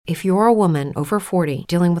If you're a woman over 40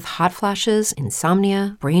 dealing with hot flashes,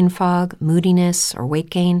 insomnia, brain fog, moodiness, or weight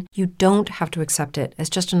gain, you don't have to accept it as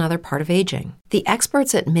just another part of aging. The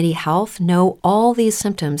experts at MIDI Health know all these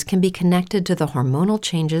symptoms can be connected to the hormonal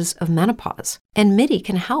changes of menopause. And MIDI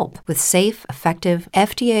can help with safe, effective,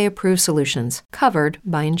 FDA-approved solutions covered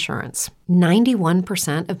by insurance.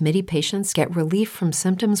 91% of MIDI patients get relief from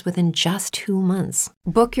symptoms within just 2 months.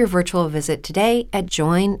 Book your virtual visit today at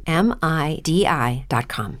joinmidi.com.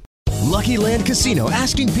 Lucky Land Casino,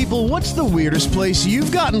 asking people, what's the weirdest place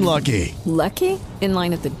you've gotten lucky? Lucky? In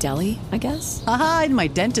line at the deli, I guess? Aha, in my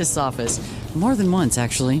dentist's office. More than once,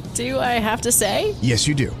 actually. Do I have to say? Yes,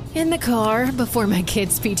 you do. In the car before my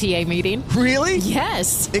kids' PTA meeting. Really?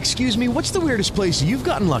 Yes. Excuse me, what's the weirdest place you've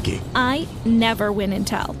gotten lucky? I never win and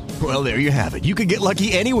tell. Well, there you have it. You can get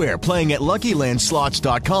lucky anywhere, playing at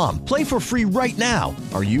LuckyLandSlots.com. Play for free right now.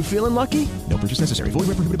 Are you feeling lucky? No purchase necessary. Void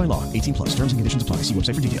where prohibited by law. 18 plus. Terms and conditions apply. See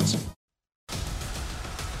website for details.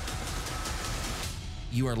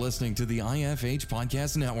 You are listening to the IFH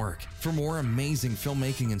Podcast Network. For more amazing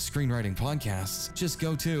filmmaking and screenwriting podcasts, just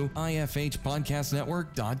go to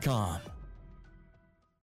ifhpodcastnetwork.com.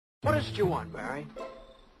 What is it you want, Barry?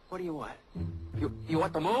 What do you want? You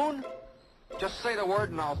want the moon? Just say the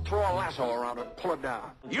word and I'll throw a lasso around it and pull it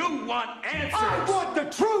down. You want answers! I want the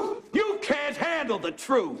truth! You can't handle the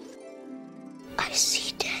truth! I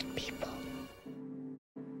see dead people.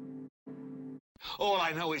 All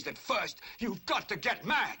I know is that first, you've got to get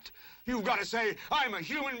mad. You've got to say, I'm a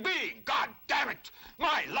human being. God damn it.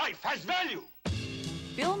 My life has value.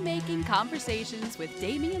 Filmmaking Conversations with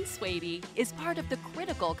Damian Swady is part of the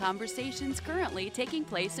critical conversations currently taking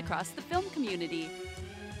place across the film community.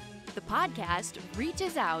 The podcast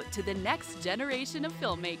reaches out to the next generation of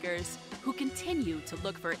filmmakers who continue to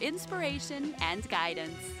look for inspiration and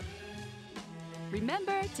guidance.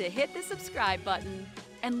 Remember to hit the subscribe button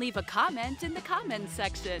and leave a comment in the comments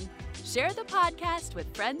section. Share the podcast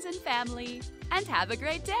with friends and family, and have a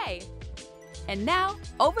great day. And now,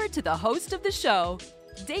 over to the host of the show,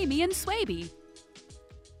 Damian Swady.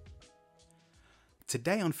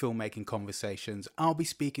 Today on Filmmaking Conversations, I'll be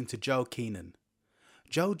speaking to Joe Keenan.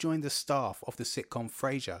 Joe joined the staff of the sitcom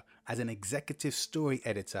Frasier as an executive story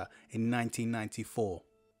editor in 1994.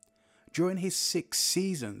 During his 6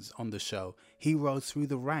 seasons on the show, he rose through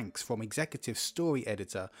the ranks from executive story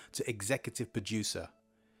editor to executive producer.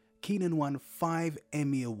 Keenan won 5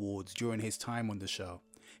 Emmy Awards during his time on the show.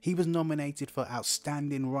 He was nominated for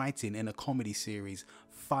Outstanding Writing in a Comedy Series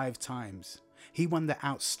 5 times. He won the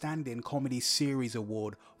Outstanding Comedy Series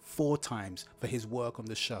Award 4 times for his work on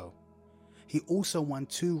the show. He also won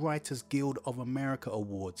 2 Writers Guild of America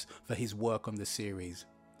Awards for his work on the series.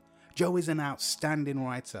 Joe is an outstanding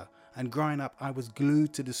writer, and growing up I was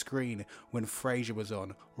glued to the screen when Frasier was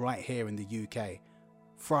on right here in the UK,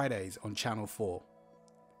 Fridays on Channel 4.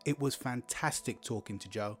 It was fantastic talking to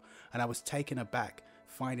Joe, and I was taken aback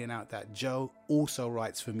finding out that Joe also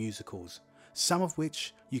writes for musicals, some of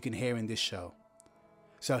which you can hear in this show.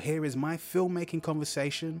 So here is my filmmaking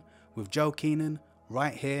conversation with Joe Keenan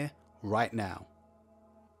right here, right now.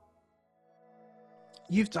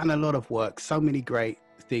 You've done a lot of work, so many great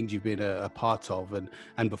things you've been a part of, and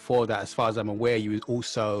before that, as far as I'm aware, you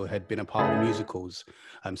also had been a part of musicals,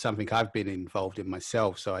 something I've been involved in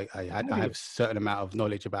myself, so I have a certain amount of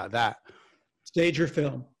knowledge about that. Stage or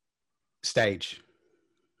film? Stage.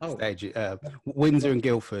 Oh. Stage. Windsor and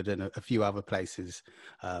Guildford and a few other places,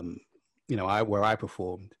 where I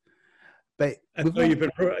performed. But so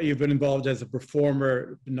you've been involved as a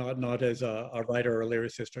performer, not as a writer or a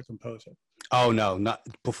lyricist or composer. Oh no, not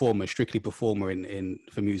performer, strictly performer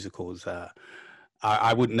for musicals.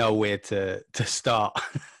 I wouldn't know where to start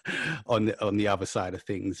on the other side of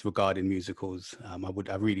things regarding musicals.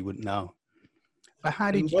 I really wouldn't know. But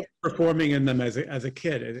how did you performing in them as a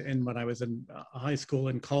kid, and when I was in high school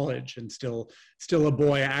and college, and still a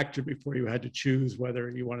boy actor before you had to choose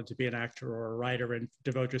whether you wanted to be an actor or a writer and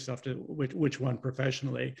devote yourself to which one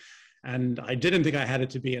professionally. And I didn't think I had it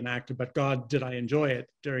to be an actor, but God, did I enjoy it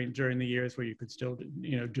during the years where you could still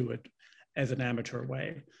do it as an amateur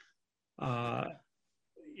way. I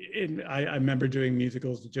remember doing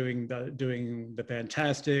musicals, doing the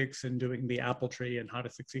Fantastics and doing the Apple Tree and How to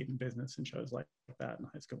Succeed in Business and shows like that in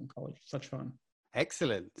high school and college. Such fun.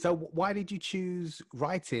 Excellent. So why did you choose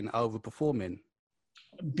writing over performing?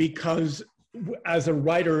 Because as a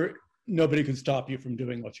writer, nobody could stop you from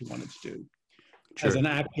doing what you wanted to do. True. As an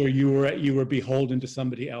actor, you were beholden to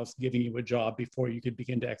somebody else giving you a job before you could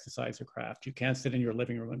begin to exercise your craft. You can't sit in your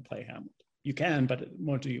living room and play Hamlet. You can, but it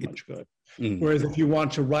won't do you much good. Whereas if you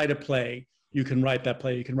want to write a play, you can write that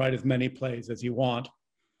play. You can write as many plays as you want.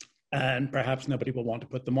 and perhaps nobody will want to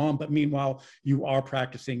put them on. But meanwhile, you are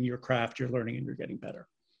practicing your craft, you're learning, and you're getting better.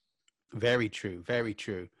 Very true, very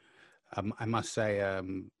true. I must say,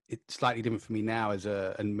 it's slightly different for me now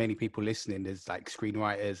and many people listening. There's like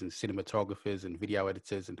screenwriters and cinematographers and video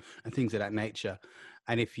editors and things of that nature.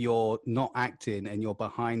 And if you're not acting and you're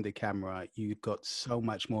behind the camera, you've got so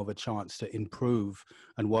much more of a chance to improve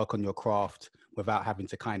and work on your craft without having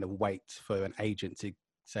to kind of wait for an agent to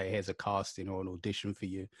say, here's a casting or an audition for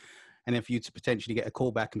you. And then for you to potentially get a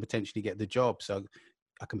call back and potentially get the job. So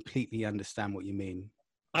I completely understand what you mean.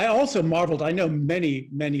 I also marveled. I know many,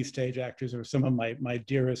 many stage actors, or some of my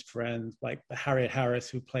dearest friends, like Harriet Harris,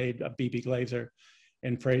 who played B.B. Glazer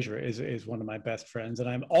in Frasier, is one of my best friends. And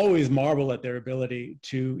I'm always marvel at their ability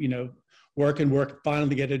to, you know, work and work,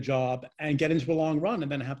 finally get a job and get into a long run and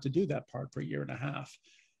then have to do that part for a year and a half.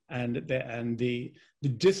 And the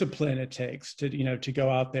discipline it takes to, you know, to go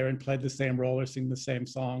out there and play the same role or sing the same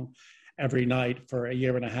song every night for a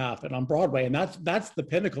year and a half and on Broadway. And that's the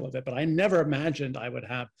pinnacle of it. But I never imagined I would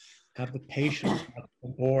have the patience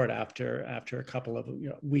on board after a couple of, you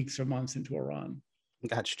know, weeks or months into a run.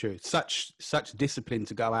 That's true. Such discipline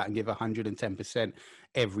to go out and give 110%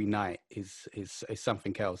 every night is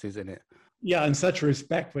something else, isn't it? Yeah, and such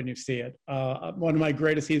respect when you see it. One of my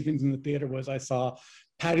greatest evenings in the theater was I saw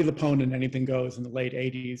Patti LuPone in Anything Goes in the late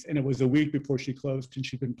 80s, and it was a week before she closed, and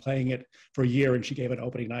she'd been playing it for a year, and she gave an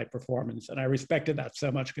opening night performance. And I respected that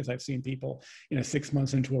so much because I've seen people, you know, 6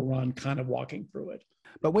 months into a run kind of walking through it.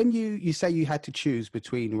 But when you say you had to choose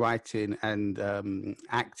between writing and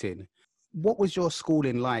acting, what was your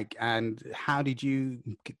schooling like, and how did you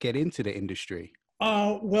get into the industry?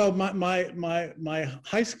 Well, my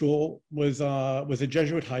high school was a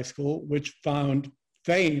Jesuit high school, which found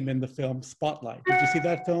fame in the film Spotlight. Did you see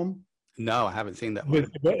that film? No, I haven't seen that one.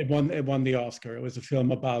 It won the Oscar. It was a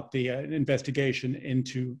film about the investigation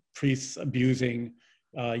into priests abusing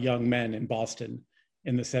young men in Boston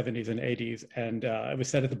in the 70s and 80s. And it was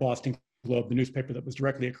set at the Boston Globe, the newspaper that was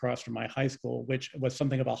directly across from my high school, which was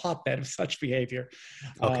something of a hotbed of such behavior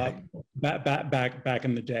back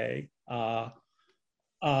in the day.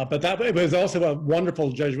 But it was also a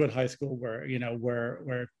wonderful Jesuit high school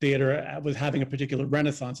where theater was having a particular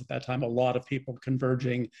renaissance at that time. A lot of people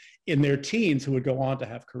converging in their teens who would go on to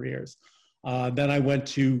have careers. Then I went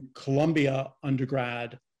to Columbia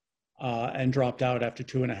undergrad and dropped out after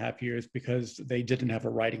 2.5 years because they didn't have a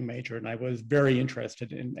writing major, and I was very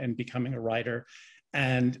interested in becoming a writer.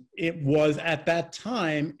 And it was at that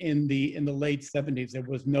time in the late 70s, there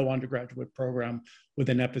was no undergraduate program with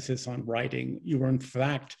an emphasis on writing. You were in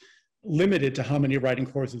fact limited to how many writing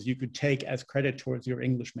courses you could take as credit towards your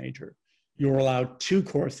English major. You were allowed 2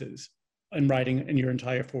 courses in writing in your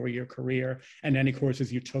entire 4-year career, and any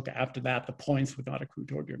courses you took after that, the points would not accrue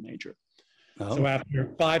toward your major. Oh. So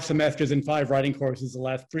after 5 semesters and 5 writing courses, the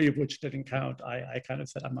last 3 of which didn't count, I kind of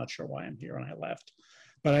said, I'm not sure why I'm here, and I left.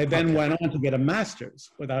 But I then went on to get a master's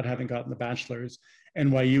without having gotten the bachelor's.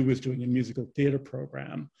 NYU was doing a musical theater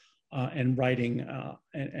program and writing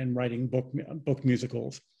book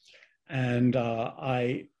musicals. And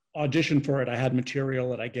I auditioned for it. I had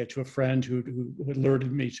material that I gave to a friend who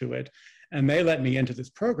alerted me to it. And they let me into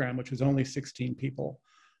this program, which was only 16 people.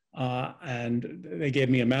 And they gave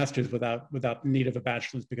me a master's without the need of a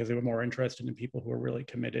bachelor's because they were more interested in people who were really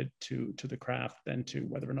committed to the craft than to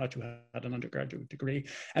whether or not you had an undergraduate degree.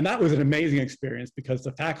 And that was an amazing experience because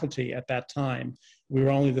the faculty at that time, we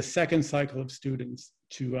were only the 2nd cycle of students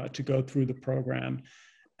to go through the program.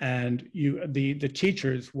 And the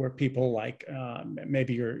teachers were people like,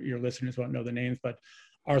 maybe your listeners won't know the names, but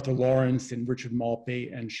Arthur Lawrence and Richard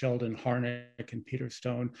Maltby and Sheldon Harnick and Peter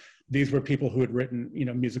Stone. These were people who had written,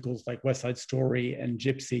 musicals like West Side Story and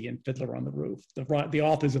Gypsy and Fiddler on the Roof. The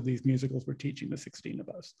authors of these musicals were teaching the 16 of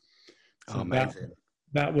us. So amazing.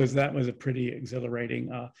 That was a pretty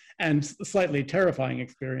exhilarating and slightly terrifying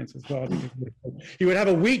experience as well. Because you would have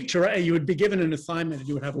a week to write. You would be given an assignment, and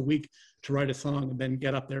you would have a week to write a song, and then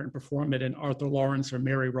get up there and perform it in Arthur Lawrence or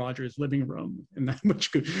Mary Rogers' living room, and that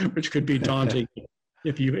which could be daunting.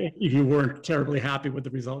 If you weren't terribly happy with the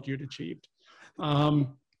result you'd achieved.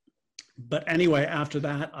 But anyway, after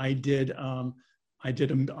that, I did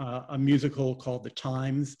a musical called The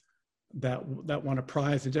Times that won a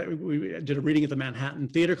prize. We did a reading at the Manhattan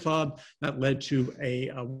Theater Club that led to a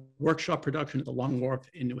workshop production at the Long Wharf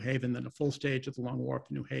in New Haven, then a full stage at the Long Wharf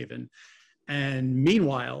in New Haven. And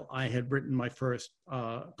meanwhile, I had written my first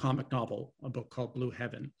comic novel, a book called Blue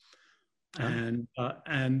Heaven.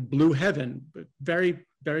 And Blue Heaven, very,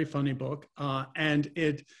 very funny book, and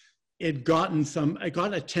it got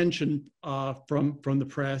attention from the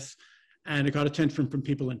press, And it got attention from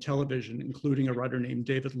people in television, including a writer named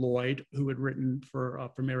David Lloyd, who had written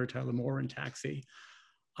for Mary Tyler Moore in Taxi,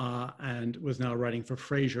 and was now writing for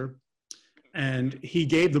Frasier. And he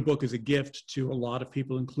gave the book as a gift to a lot of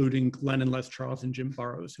people, including Glenn and Les Charles and Jim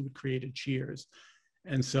Burrows, who had created Cheers.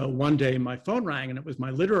 And so one day my phone rang, and it was my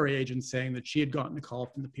literary agent saying that she had gotten a call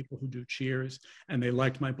from the people who do Cheers, and they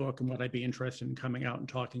liked my book and would I be interested in coming out and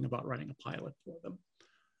talking about writing a pilot for them.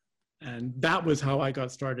 And that was how I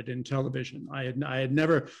got started in television. I had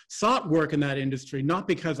never sought work in that industry, not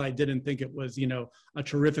because I didn't think it was, a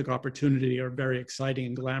terrific opportunity or very exciting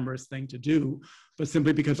and glamorous thing to do, but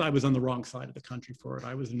simply because I was on the wrong side of the country for it.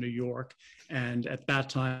 I was in New York. And at that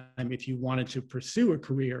time, if you wanted to pursue a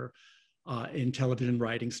career in television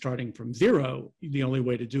writing, starting from zero, the only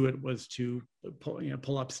way to do it was to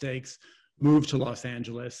pull up stakes, move to Los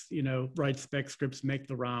Angeles, write spec scripts, make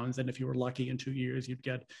the rounds, and if you were lucky, in 2 years you'd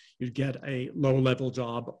get a low-level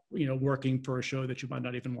job, working for a show that you might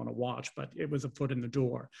not even want to watch, but it was a foot in the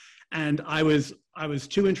door. And I was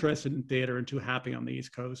too interested in theater and too happy on the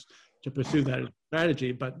East Coast to pursue that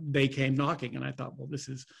strategy, but they came knocking, and I thought, well, this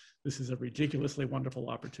is a ridiculously wonderful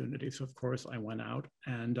opportunity. So of course I went out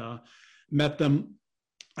and met them.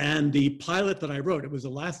 And the pilot that I wrote, it was the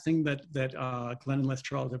last thing that Glenn and Les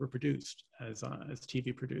Charles ever produced as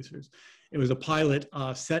TV producers. It was a pilot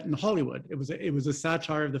set in Hollywood. It was a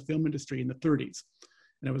satire of the film industry in the 30s.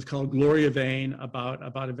 And it was called Gloria Vane, about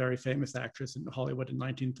a very famous actress in Hollywood in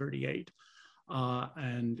 1938.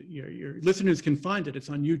 And your listeners can find it. It's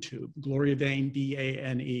on YouTube, Gloria Vane,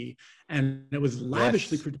 V-A-N-E. And it was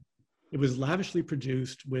lavishly produced. It was lavishly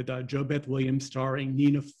produced with Jo Beth Williams starring.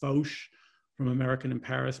 Nina Foch from American in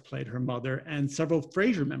Paris played her mother, and several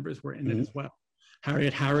Frasier members were in it as well.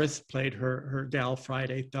 Harriet Harris played her gal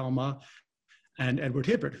Friday, Thelma, and Edward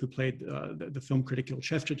Hibbert, who played the film critic Gil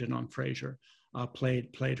Chesterton on Frasier,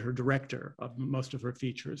 played her director of most of her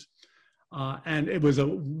features. And it was it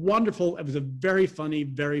was a very funny,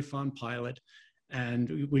 very fun pilot,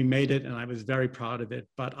 and we made it, and I was very proud of it.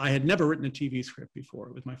 But I had never written a TV script before.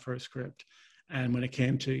 It was my first script. And when it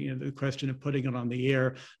came to the question of putting it on the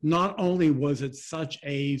air, not only was it such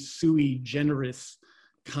a sui generis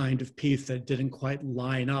kind of piece that didn't quite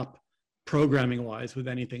line up programming-wise with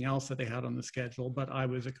anything else that they had on the schedule, but I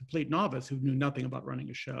was a complete novice who knew nothing about running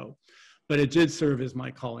a show. But it did serve as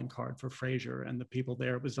my calling card for Frasier, and the people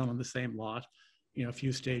there. It was done on the same lot, a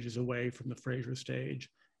few stages away from the Frasier stage.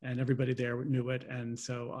 And everybody there knew it. And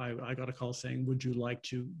so I got a call saying, would you like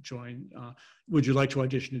to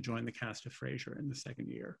audition to join the cast of Frasier in the second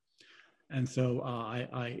year? And so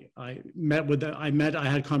I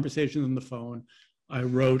had conversations on the phone. I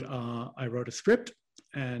wrote a script,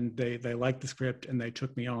 and they liked the script, and they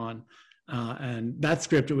took me on. And that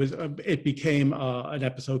script, it became an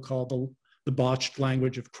episode called The Botched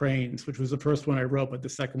Language of Cranes, which was the first one I wrote, but the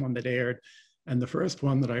second one that aired. And the first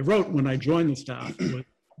one that I wrote when I joined the staff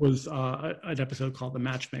was an episode called The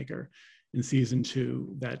Matchmaker in season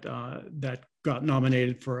 2 that got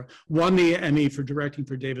nominated won the Emmy for directing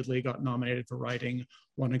for David Lee, got nominated for writing,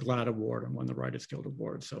 won a GLAAD Award, and won the Writers Guild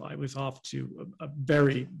Award. So I was off to a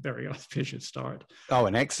very, very auspicious start. Oh,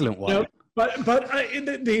 an excellent one. But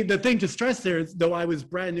the thing to stress there is, though I was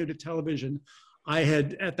brand new to television,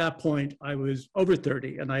 at that point, I was over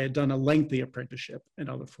 30, and I had done a lengthy apprenticeship in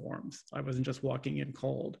other forms. I wasn't just walking in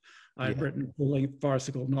cold. I'd written full-length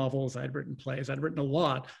farcical novels. I'd written plays. I'd written a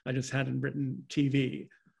lot. I just hadn't written TV.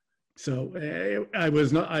 So I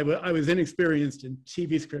was inexperienced in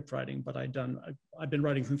TV script writing, but I've been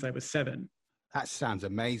writing since I was 7. That sounds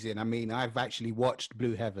amazing. I mean, I've actually watched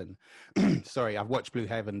Blue Heaven. Sorry, I've watched Blue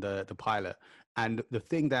Heaven, the pilot. And the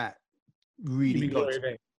thing that really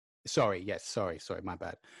Sorry, my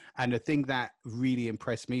bad. And the thing that really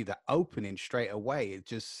impressed me, the opening straight away, it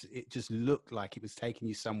just looked like it was taking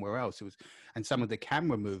you somewhere else. And some of the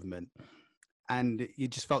camera movement, and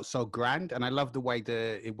it just felt so grand. And I love the way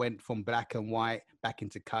it went from black and white back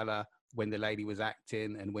into color when the lady was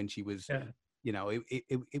acting and when she was,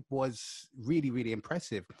 it was really, really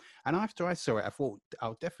impressive. And after I saw it, I thought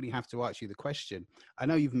I'll definitely have to ask you the question. I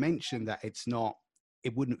know you've mentioned that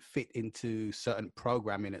it wouldn't fit into certain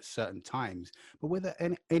programming at certain times, but were there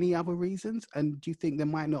any other reasons? And do you think there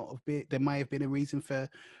might have been a reason for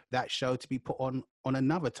that show to be put on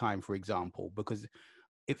another time, for example, because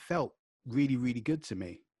it felt really, really good to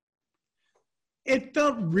me? It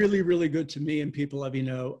felt really, really good to me, and people have,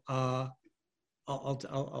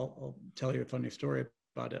 I'll tell you a funny story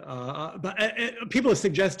about it. But people have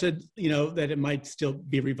suggested, that it might still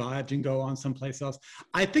be revived and go on someplace else.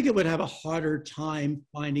 I think it would have a harder time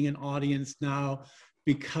finding an audience now,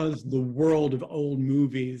 because the world of old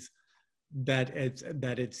movies it's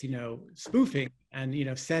spoofing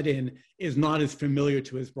and set in is not as familiar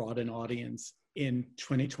to as broad an audience in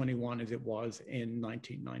 2021 as it was in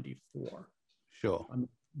 1994. Sure.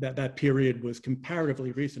 That period was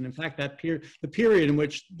comparatively recent. In fact, the period in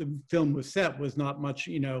which the film was set was not much,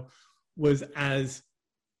 was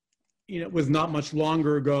not much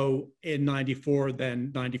longer ago in 94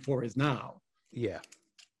 than 94 is now. Yeah.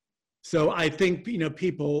 So I think,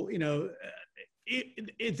 people,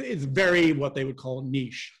 it's very what they would call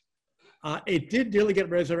niche. It did really get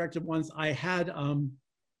resurrected once. I had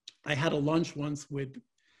a lunch once with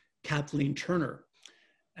Kathleen Turner,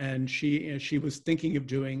 and she was thinking of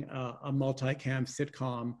doing a multicam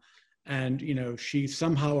sitcom, and she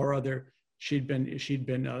somehow or other she'd been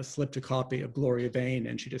slipped a copy of Gloria Vane,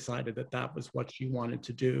 and she decided that was what she wanted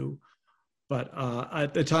to do. But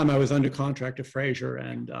at the time, I was under contract to Frasier,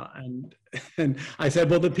 and I said,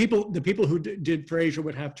 well, the people who did Frasier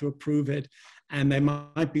would have to approve it, and they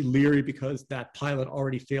might be leery because that pilot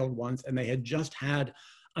already failed once, and they had just had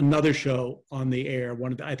another show on the air,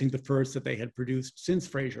 I think the first that they had produced since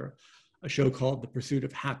Frasier, a show called The Pursuit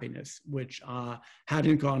of Happiness, which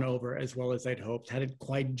hadn't gone over as well as they'd hoped, hadn't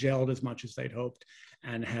quite gelled as much as they'd hoped,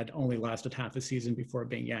 and had only lasted half a season before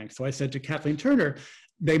being yanked. So I said to Kathleen Turner,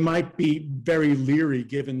 they might be very leery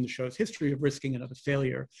given the show's history of risking another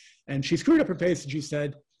failure. And she screwed up her face and she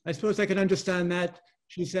said, I suppose I can understand that.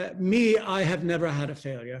 She said, me, I have never had a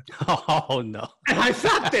failure. Oh, no. And I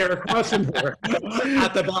sat there across from her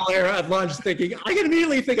at the Bel Air at lunch thinking, I can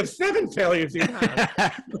immediately think of 7 failures you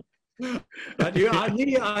had. But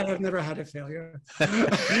I have never had a failure.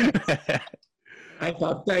 I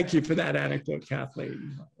thought, thank you for that anecdote,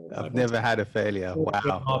 Kathleen. I've never had a failure.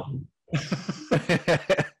 Wow.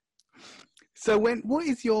 So what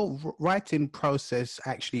is your writing process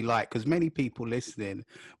actually like? Because many people listening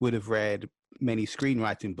would have read many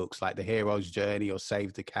screenwriting books like The Hero's Journey or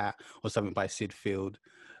Save the Cat or something by Sid Field.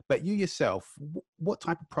 But you yourself, what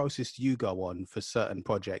type of process do you go on for certain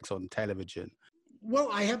projects on television? Well,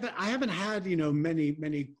 I haven't had,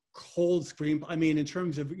 many cold screen. I mean, in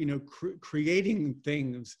terms of, creating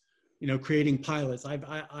things, creating pilots.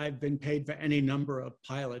 I've been paid for any number of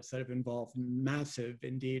pilots that have involved massive,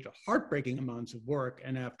 indeed heartbreaking amounts of work.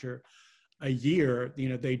 And after a year,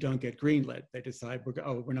 they don't get greenlit. They decide,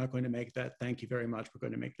 we're not going to make that. Thank you very much. We're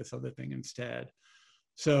going to make this other thing instead.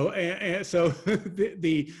 So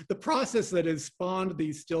the process that has spawned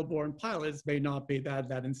these stillborn pilots may not be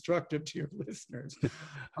that instructive to your listeners.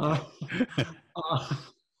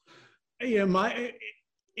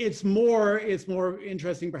 It's more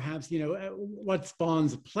interesting, perhaps. What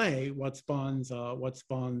spawns a play, what spawns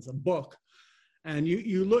a book. And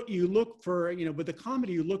you look for, with the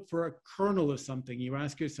comedy, you look for a kernel of something. You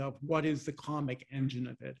ask yourself, what is the comic engine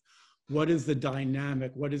of it? What is the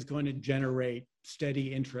dynamic? What is going to generate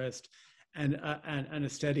steady interest and a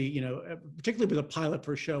steady, particularly with a pilot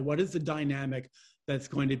for a show, what is the dynamic that's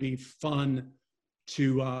going to be fun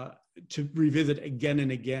to revisit again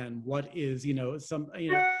and again? What is,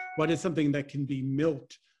 what is something that can be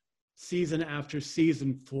milked season after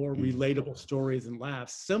season for relatable stories and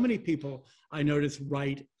laughs? So many people I notice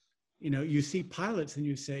write, you see pilots and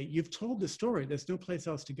you say, you've told the story. There's no place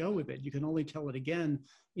else to go with it. You can only tell it again,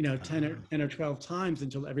 10 or 12 times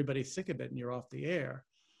until everybody's sick of it and you're off the air.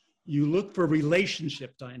 You look for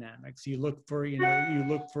relationship dynamics. You look for,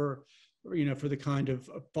 for the kind of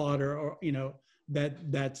fodder or,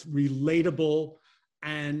 that's relatable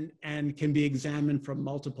and can be examined from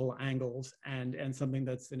multiple angles and something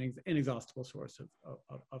that's an inexhaustible source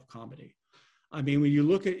of comedy. I mean, when you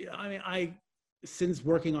look at, since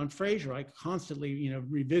working on Frasier, I constantly,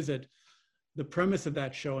 revisit the premise of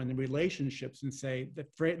that show and the relationships and say that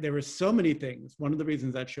there were so many things. One of the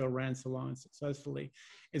reasons that show ran so long and successfully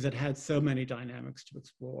is it had so many dynamics to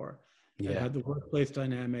explore. Yeah. It had the workplace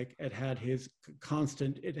dynamic. It had his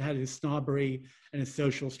snobbery and his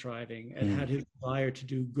social striving. It had his desire to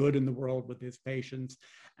do good in the world with his patients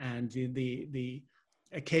and the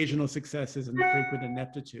occasional successes and the frequent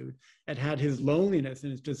ineptitude. It had his loneliness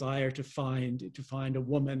and his desire to find a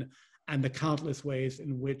woman and the countless ways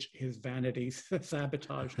in which his vanity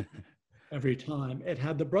sabotaged every time. It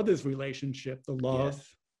had the brothers' relationship, the love,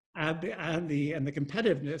 yes, and the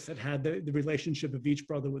competitiveness. It had the relationship of each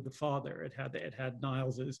brother with the father. It had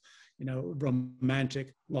Niles's,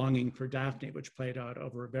 romantic longing for Daphne, which played out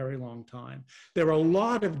over a very long time. There are a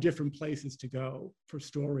lot of different places to go for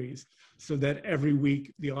stories, so that every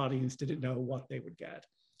week the audience didn't know what they would get.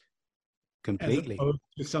 Completely. As opposed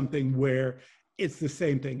to something where it's the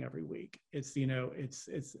same thing every week. It's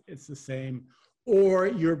it's the same, or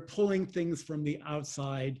you're pulling things from the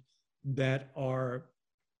outside that are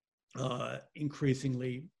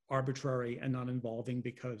increasingly arbitrary and non-involving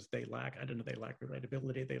because they lack, I don't know, they lack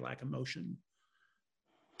relatability, they lack emotion.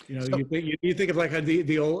 You know, so, you think of like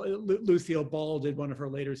the old Lucille Ball did one of her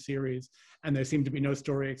later series, and there seemed to be no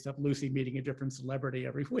story except Lucy meeting a different celebrity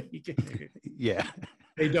every week. Yeah,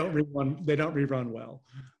 they don't rerun well.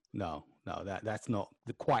 No, that's not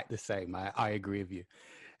quite the same. I agree with you.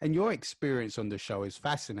 And your experience on the show is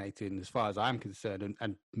fascinating as far as I'm concerned,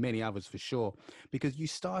 and many others for sure, because you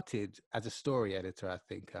started as a story editor, I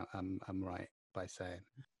think I'm right by saying.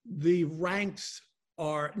 The ranks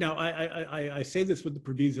are, now I say this with the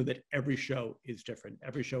proviso that every show is different.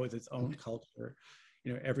 Every show has its own culture.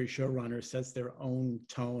 You know, every showrunner sets their own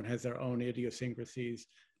tone, has their own idiosyncrasies.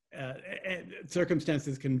 And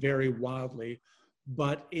circumstances can vary wildly.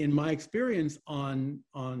 But in my experience on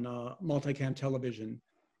multicam television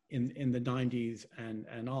in the 90s and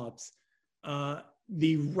aughts,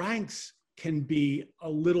 the ranks can be a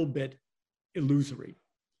little bit illusory,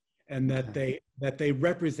 and that they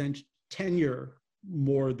represent tenure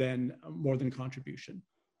more than contribution.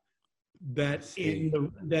 That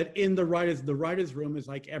in the writers' room is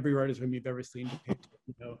like every writer's room you've ever seen depicted.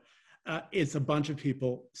 You know, it's a bunch of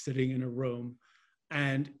people sitting in a room.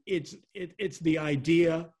 And it's the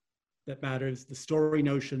idea that matters, the story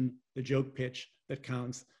notion, the joke pitch that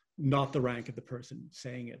counts, not the rank of the person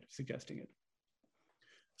saying it, suggesting it.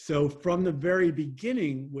 So from the very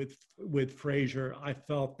beginning with Frasier, I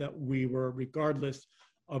felt that we were, regardless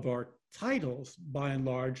of our titles, by and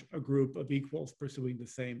large, a group of equals pursuing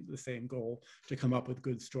the same goal, to come up with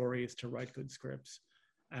good stories, to write good scripts.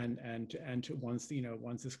 And to once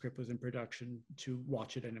the script was in production, to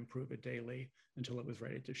watch it and improve it daily until it was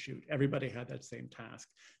ready to shoot. Everybody had that same task.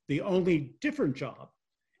 The only different job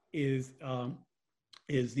is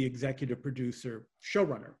the executive producer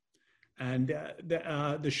showrunner, and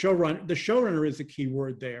the showrunner is a key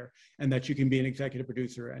word there, and that you can be an executive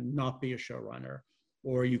producer and not be a showrunner,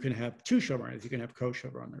 or you can have two showrunners. You can have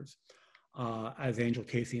co-showrunners. As Angel,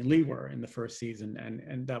 Casey, and Lee were in the first season,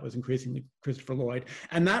 and that was increasingly Christopher Lloyd.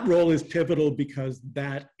 And that role is pivotal because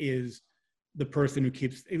that is the person who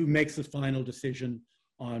makes the final decision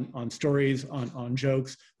on stories, on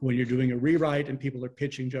jokes. When you're doing a rewrite and people are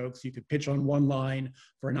pitching jokes, you could pitch on one line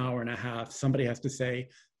for an hour and a half. Somebody has to say,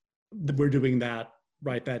 "We're doing that,"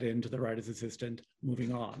 write that into the writer's assistant,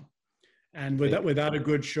 moving on. And without a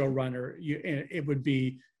good showrunner, it would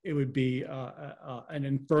be an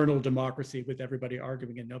infernal democracy with everybody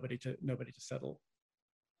arguing and nobody to settle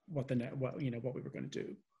what we were going to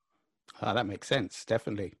do. That makes sense,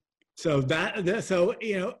 definitely. So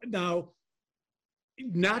now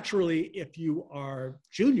naturally, if you are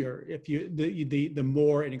junior, the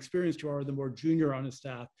more inexperienced you are, the more junior on a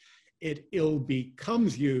staff, it ill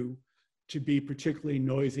becomes you to be particularly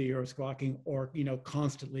noisy or squawking or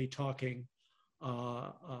constantly talking.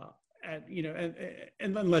 And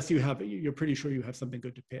unless you're pretty sure you have something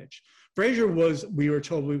good to pitch. Frasier was, we were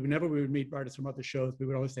told, whenever we would meet writers from other shows, we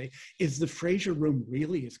would always say, "Is the Frasier room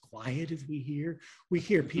really as quiet as we hear? We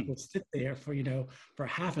hear people sit there for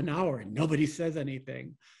half an hour and nobody says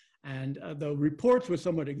anything." And though reports were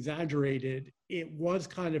somewhat exaggerated, it was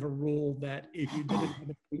kind of a rule that if you didn't have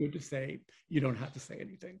anything good to say, you don't have to say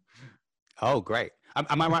anything. Oh, great.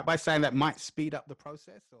 Am I right by saying that might speed up the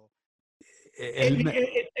process? Or?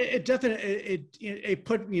 It definitely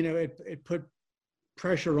put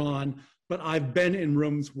pressure on, but I've been in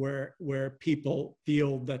rooms where people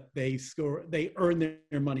feel that they earn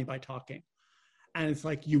their money by talking, and it's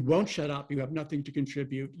like, you won't shut up, you have nothing to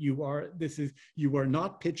contribute, you are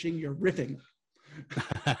not pitching, you're riffing.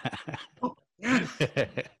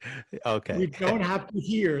 Okay. We don't have to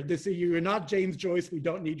hear this. You're not James Joyce. We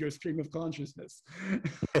don't need your stream of consciousness.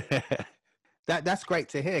 That's great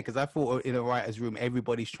to hear, because I thought in a writer's room,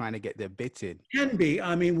 everybody's trying to get their bit in. Can be.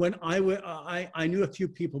 I mean, when I knew a few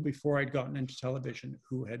people before I'd gotten into television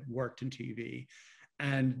who had worked in TV,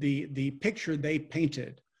 and the picture they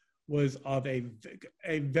painted was of a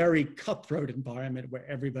very cutthroat environment where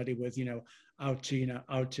everybody was, out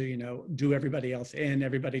to do everybody else in,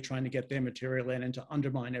 everybody trying to get their material in and to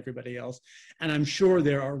undermine everybody else. And I'm sure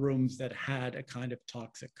there are rooms that had a kind of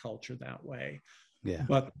toxic culture that way. Yeah.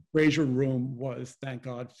 But Frasier room was, thank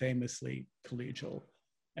God, famously collegial.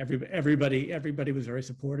 Everybody was very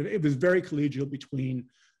supportive. It was very collegial between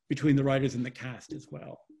the writers and the cast as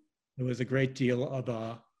well. There was a great deal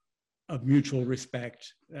of mutual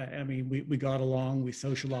respect. I mean, we got along, we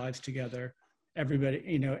socialized together. Everybody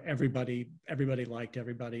liked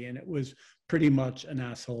everybody, and it was pretty much an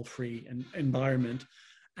asshole-free environment.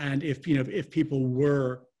 And if people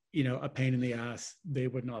were a pain in the ass, they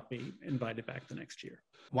would not be invited back the next year.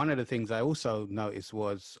 One of the things I also noticed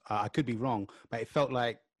was, I could be wrong, but it felt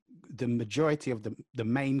like the majority of the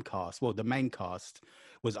main cast, the main cast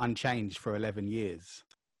was unchanged for 11 years.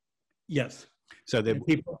 Yes. So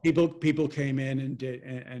people came in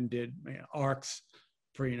and did arcs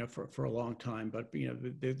for a long time, but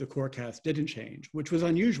the core cast didn't change, which was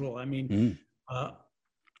unusual. I mean,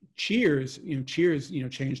 Cheers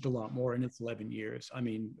changed a lot more in its 11 years. I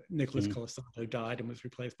mean, Nicholas Colasanto died and was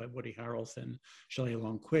replaced by Woody Harrelson. Shelley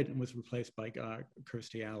Long quit and was replaced by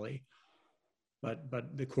Kirstie Alley.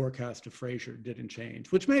 But the core cast of Frasier didn't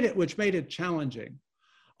change, which made it challenging.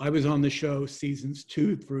 I was on the show seasons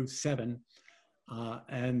 2 through 7,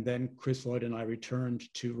 and then Chris Lloyd and I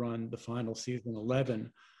returned to run the final season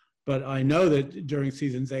 11. But I know that during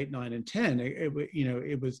seasons 8, 9, and 10,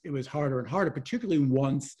 it was harder and harder, particularly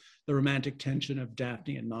once the romantic tension of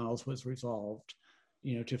Daphne and Niles was resolved,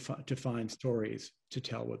 to find stories to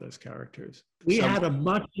tell with those characters. We had a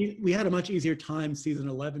much easier time season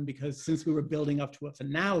 11 because since we were building up to a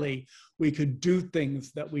finale, we could do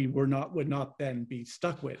things that we would not then be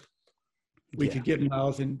stuck with. We could give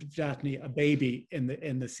Niles and Daphne a baby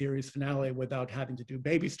in the series finale without having to do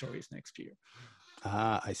baby stories next year.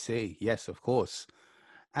 I see. Yes, of course.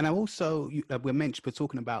 And I also, we're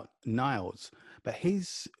talking about Niles, but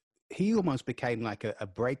he almost became like a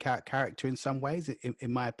breakout character in some ways,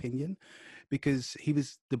 in my opinion, because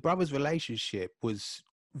the brothers' relationship was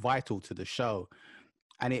vital to the show.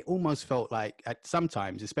 And it almost felt like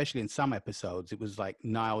sometimes, especially in some episodes, it was like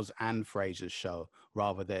Niles and Frasier's show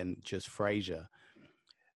rather than just Frasier.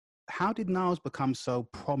 How did Niles become so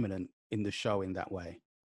prominent in the show in that way?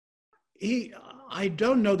 I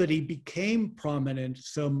don't know that he became prominent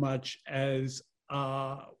so much as,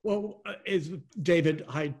 is David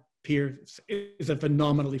Hyde Pierce is a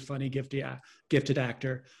phenomenally funny, gifted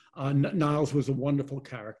actor. Niles was a wonderful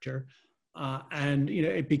character. And,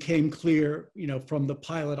 it became clear, from the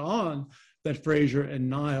pilot on that Frasier and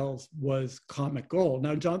Niles was comic gold.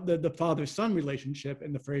 Now, the father-son relationship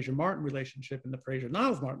and the Frasier-Martin relationship and the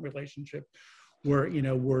Frasier-Niles-Martin relationship were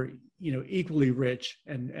equally rich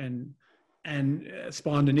and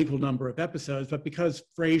spawned an equal number of episodes. But because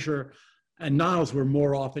Frasier and Niles were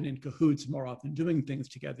more often in cahoots, more often doing things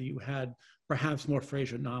together, you had perhaps more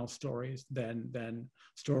Frasier-Niles stories than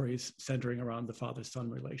stories centering around the father-son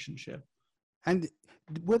relationship. And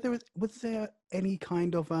was there any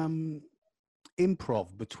kind of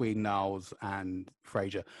improv between Niles and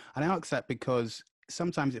Frasier? And I ask that because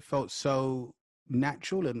sometimes it felt so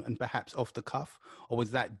natural and perhaps off the cuff, or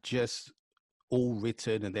was that just all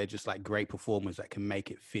written and they're just like great performers that can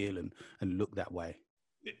make it feel and look that way?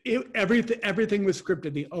 Everything was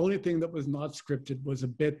scripted. The only thing that was not scripted was a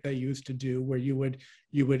bit they used to do where you would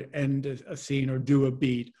end a scene or do a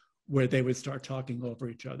beat where they would start talking over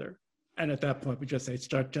each other. And at that point, we just say,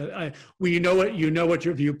 you know what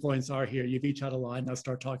your viewpoints are here. You've each had a line. Now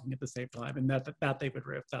start talking at the same time. And that they would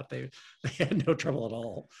riff. That they had no trouble at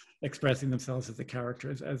all expressing themselves as the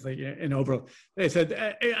characters as They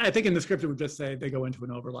said, I think in the script it would just say they go into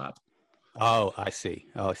an overlap. Oh, I see.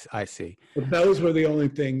 But those were the only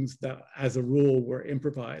things that, as a rule, were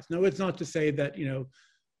improvised. No, it's not to say that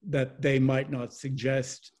that they might not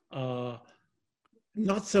suggest.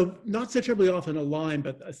 Not so terribly often a line,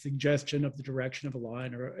 but a suggestion of the direction of a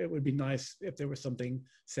line, or it would be nice if there was something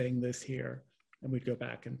saying this here, and we'd go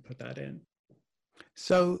back and put that in.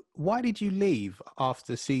 So why did you leave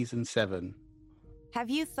after season 7? Have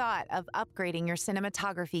you thought of upgrading your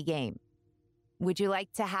cinematography game? Would you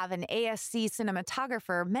like to have an ASC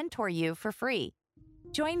cinematographer mentor you for free?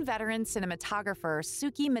 Join veteran cinematographer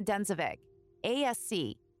Suki Medenzovic,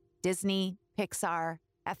 ASC, Disney, Pixar,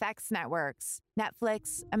 FX Networks,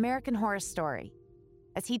 Netflix, American Horror Story,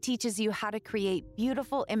 as he teaches you how to create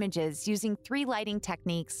beautiful images using 3 lighting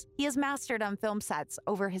techniques he has mastered on film sets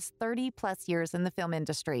over his 30-plus years in the film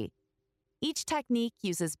industry. Each technique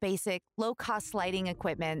uses basic, low-cost lighting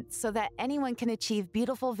equipment so that anyone can achieve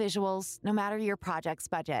beautiful visuals no matter your project's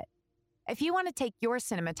budget. If you want to take your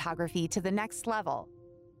cinematography to the next level,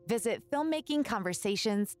 visit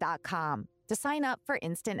filmmakingconversations.com to sign up for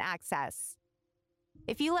instant access.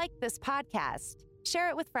 If you like this podcast, share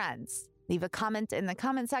it with friends, leave a comment in the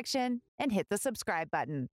comment section, and hit the subscribe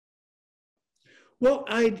button. Well,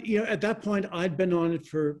 at that point, I'd been on it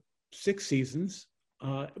for 6 seasons,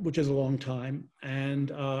 which is a long time,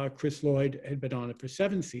 and Chris Lloyd had been on it for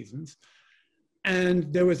 7 seasons.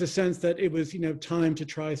 And there was a sense that it was, time to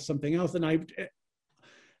try something else. And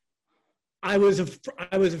I was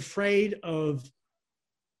afraid of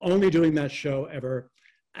only doing that show ever,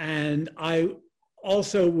 and I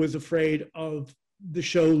also was afraid of the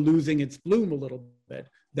show losing its bloom a little bit.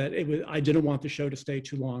 That I didn't want the show to stay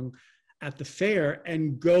too long at the fair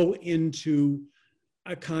and go into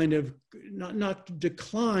a kind of not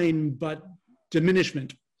decline, but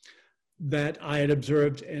diminishment that I had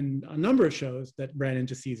observed in a number of shows that ran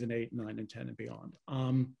into season 8, 9, and 10 and beyond.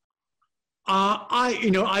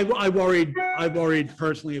 I worried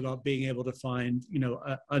personally about being able to find,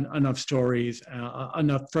 enough stories,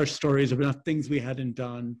 enough fresh stories, enough things we hadn't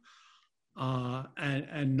done,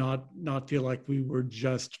 and not feel like we were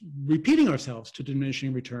just repeating ourselves to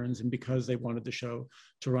diminishing returns. And because they wanted the show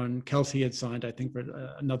to run, Kelsey had signed, I think, for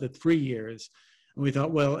another 3 years. And we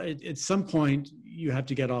thought, well, at some point, you have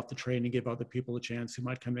to get off the train and give other people a chance who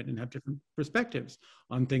might come in and have different perspectives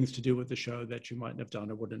on things to do with the show that you mightn't have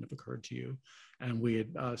done or wouldn't have occurred to you. And we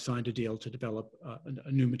had signed a deal to develop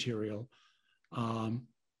a new material.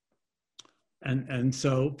 And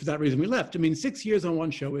so for that reason, we left. I mean, 6 years on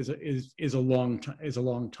one show is a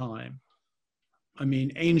long time. I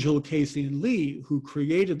mean, Angel, Casey, and Lee, who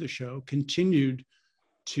created the show, continued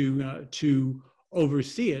to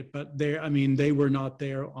oversee it, but they were not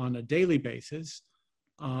there on a daily basis,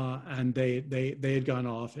 and they had gone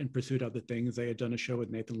off and pursued other things. They had done a show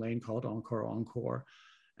with Nathan Lane called Encore,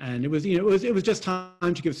 and it was just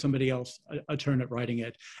time to give somebody else a turn at writing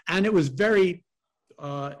it. And it was very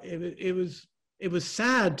it was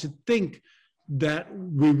sad to think that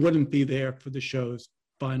we wouldn't be there for the show's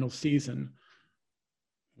final season.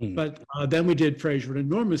 But then we did Frasier an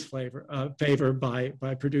enormous favor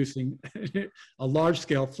by producing a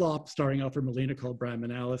large-scale flop starring Alfred Molina called Bram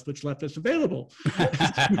and Alice, which left us available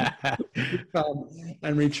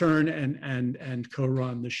and return and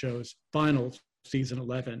co-run the show's final season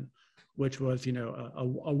 11, which was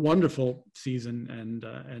a wonderful season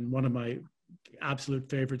and one of my absolute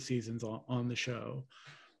favorite seasons on the show.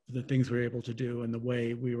 The things we were able to do and the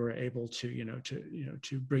way we were able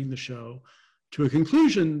to bring the show to a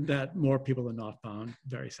conclusion that more people than not found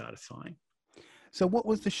very satisfying. So what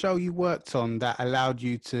was the show you worked on that allowed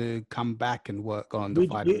you to come back and work on the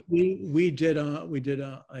final? We did a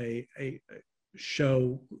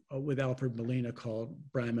show with Alfred Molina called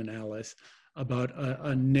Bram and Alice about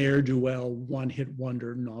a ne'er-do-well one-hit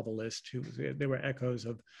wonder novelist who there were echoes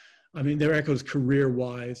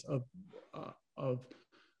career-wise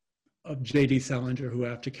of J.D. Salinger, who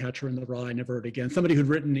after Catcher in the Rye never heard again. Somebody who'd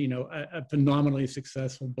written, a phenomenally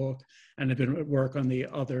successful book and had been at work on the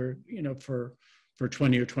other, for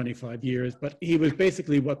 20 or 25 years. But he was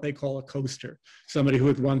basically what they call a coaster, somebody who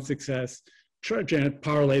with one success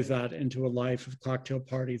parlays that into a life of cocktail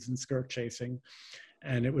parties and skirt chasing.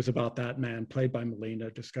 And it was about that man, played by Molina,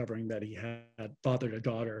 discovering that he had fathered a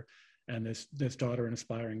daughter, and this daughter an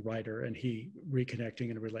aspiring writer, and he reconnecting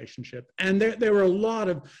in a relationship. And there were a lot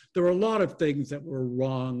of things that were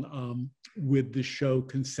wrong with the show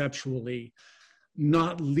conceptually,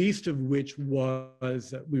 not least of which was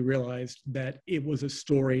that we realized that it was a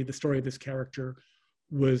story. The story of this character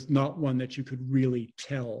was not one that you could really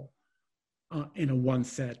tell in a one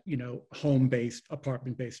set, home-based,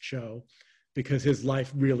 apartment-based show, because his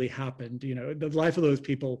life really happened. The life of those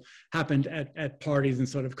people happened at parties and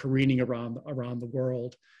sort of careening around the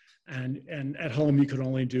world. And at home, you could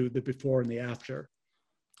only do the before and the after.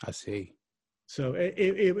 I see. So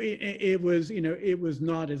it was, it was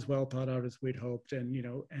not as well thought out as we'd hoped. And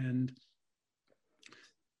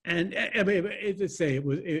I mean,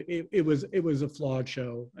 it was a flawed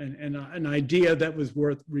show and an idea that was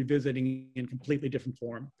worth revisiting in completely different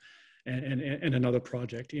form. And another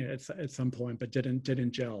project, at some point, but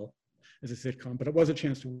didn't gel as a sitcom. But it was a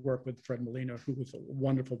chance to work with Fred Molina, who was a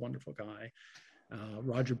wonderful, wonderful guy.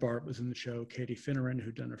 Roger Bart was in the show. Katie Finneran,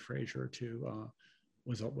 who'd done a Frasier or two,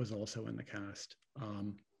 was also in the cast.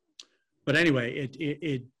 But anyway,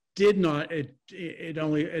 it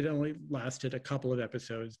only lasted a couple of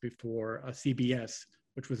episodes before CBS,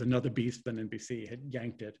 which was another beast than NBC, had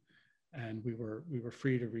yanked it, and we were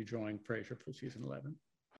free to rejoin Frasier for season 11.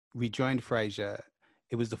 Rejoined Frasier.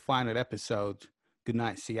 It was the final episode,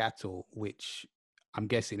 Goodnight Seattle, which I'm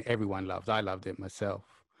guessing everyone loved. I loved it myself.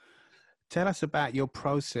 Tell us about your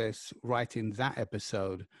process writing that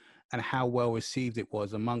episode and how well received it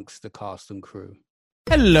was amongst the cast and crew.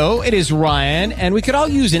 Hello, it is Ryan, and we could all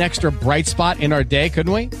use an extra bright spot in our day,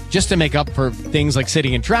 couldn't we? Just to make up for things like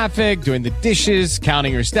sitting in traffic, doing the dishes,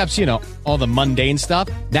 counting your steps, all the mundane stuff.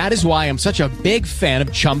 That is why I'm such a big fan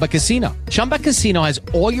of Chumba Casino. Chumba Casino has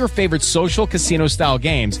all your favorite social casino-style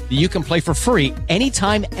games that you can play for free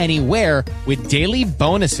anytime, anywhere with daily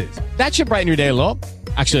bonuses. That should brighten your day a little.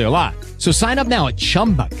 Actually, a lot. So sign up now at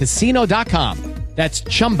ChumbaCasino.com. That's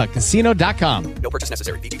ChumbaCasino.com. No purchase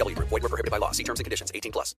necessary. VGW Group. Void where prohibited by law. See terms and conditions.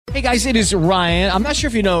 18+. Hey guys, it is Ryan. I'm not sure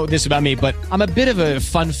if you know this about me, but I'm a bit of a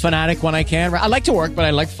fun fanatic when I can. I like to work, but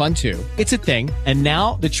I like fun too. It's a thing. And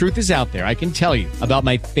now the truth is out there. I can tell you about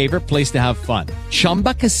my favorite place to have fun.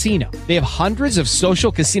 Chumba Casino. They have hundreds of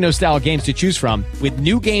social casino style games to choose from with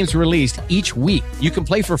new games released each week. You can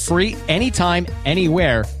play for free anytime,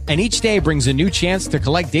 anywhere. And each day brings a new chance to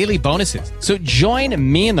collect daily bonuses. So join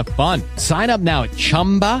me in the fun. Sign up now at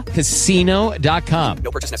ChumbaCasino.com.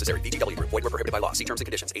 No purchase necessary. VGW Group. Void where prohibited by law. See terms and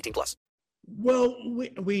conditions. 18+. Well,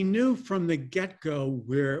 we knew from the get-go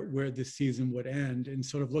where the season would end, and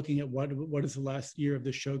sort of looking at what is the last year of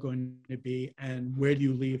the show going to be, and where do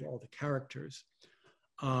you leave all the characters.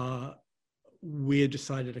 We had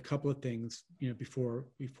decided a couple of things, before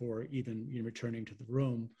even returning to the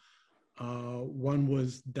room. One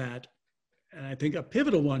was that, and I think a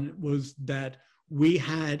pivotal one was that we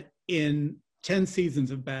had, in 10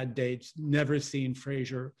 seasons of Bad Dates, never seen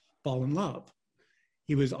Frasier fall in love.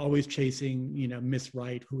 He was always chasing, Miss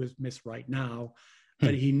Right, who is Miss Right now,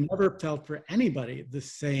 but he never felt for anybody the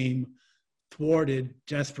same thwarted,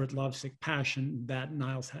 desperate, lovesick passion that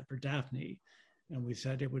Niles had for Daphne. And we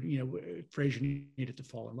said it would, Frasier needed to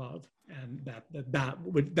fall in love, and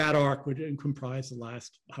that arc would comprise the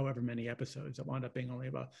last however many episodes. It wound up being only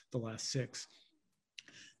about the last 6,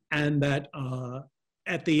 and that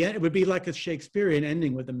at the end it would be like a Shakespearean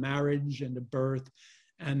ending with a marriage and a birth,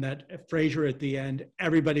 and that Frasier at the end,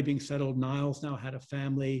 everybody being settled. Niles now had a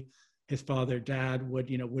family. His father, Dad, would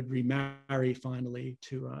remarry finally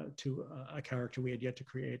to a character we had yet to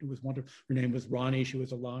create. It was wonderful. Her name was Ronnie. She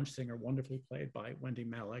was a lounge singer, wonderfully played by Wendy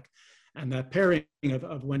Malick. And that pairing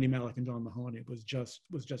of Wendy Malick and Don Mahoney was just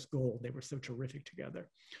gold. They were so terrific together.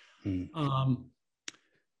 And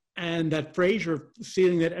that Frasier,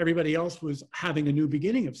 seeing that everybody else was having a new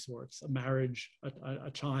beginning of sorts, a marriage,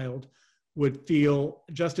 a child, would feel,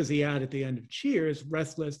 just as he had at the end of Cheers,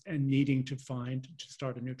 restless and needing to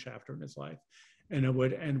start a new chapter in his life. And it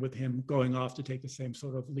would end with him going off to take the same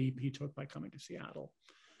sort of leap he took by coming to Seattle.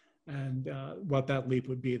 And what that leap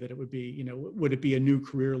would be, that it would be, would it be a new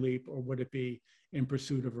career leap, or would it be in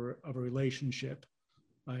pursuit of a relationship,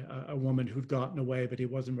 a woman who'd gotten away but he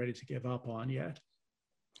wasn't ready to give up on yet,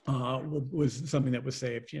 was something that was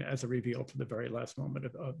saved as a reveal to the very last moment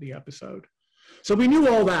of the episode. So we knew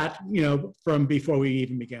all that, from before we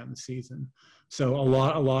even began the season. So a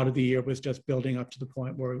lot of the year was just building up to the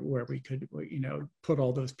point where we could, put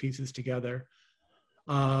all those pieces together.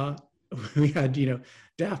 We had,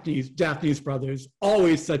 Daphne's Brothers,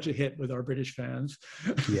 always such a hit with our British fans.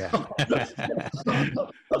 Yeah.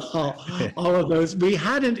 all of those. We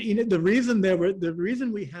hadn't, the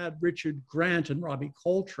reason we had Richard Grant and Robbie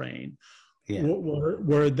Coltrane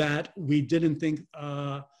were that we didn't think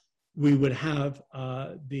we would have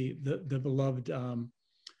the beloved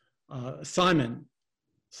Simon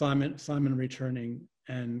returning,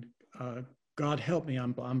 and God help me,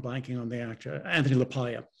 I'm blanking on the actor, Anthony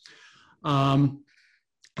LaPaglia.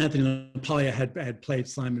 Anthony LaPaglia had played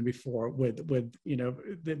Simon before with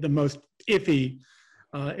the most iffy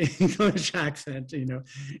English accent, in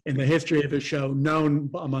the history of the show, known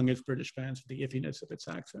among its British fans for the iffiness of its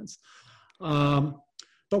accents.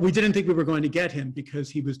 But we didn't think we were going to get him because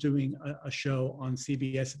he was doing a show on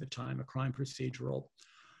CBS at the time, a crime procedural.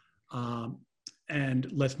 And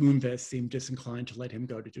Les Moonves seemed disinclined to let him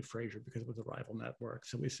go to do Frasier because it was a rival network.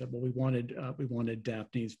 So we said, well, we wanted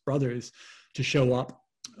Daphne's Brothers to show up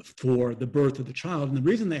for the birth of the child. And the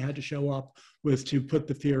reason they had to show up was to put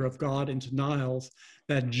the fear of God into Niles,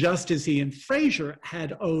 that just as he and Frasier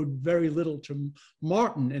had owed very little to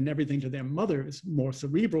Martin and everything to their mother's more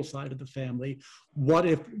cerebral side of the family, what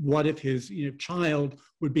if his child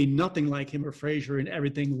would be nothing like him or Frasier and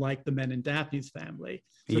everything like the men in Daphne's family?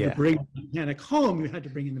 So to bring Panic home, you had to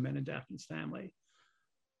bring in the men in Daphne's family.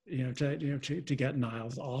 To get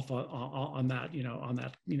Niles off on that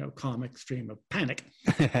comic stream of panic.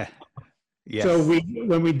 Yes. So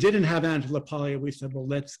when we didn't have Anthony LaPaglia, we said, well,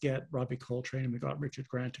 let's get Robbie Coltrane, and we got Richard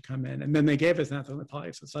Grant to come in, and then they gave us Anthony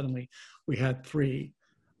LaPaglia. So suddenly we had 3.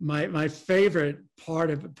 My favorite part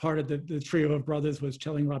of the trio of brothers was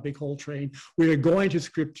telling Robbie Coltrane, we are going to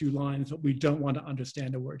script you lines, but we don't want to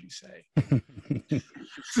understand a word you say.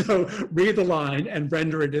 So read the line and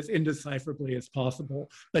render it as indecipherably as possible,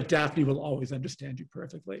 but Daphne will always understand you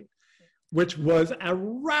perfectly, which was a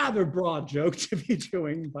rather broad joke to be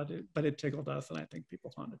doing, but it tickled us, and I think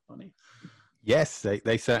people found it funny. Yes,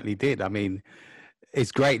 they certainly did. I mean,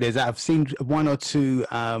 it's great. I've seen 1 or 2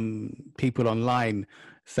 people online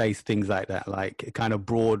say things like that, like kind of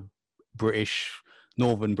broad British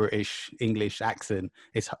Northern British English accent,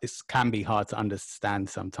 it can be hard to understand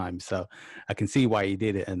sometimes. So I can see why he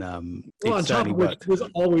did it, and well, it on top certainly of which worked. it was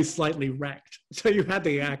always slightly wrecked. So you had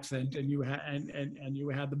the accent, and you had and you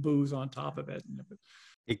had the booze on top of it.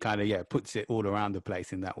 It kind of puts it all around the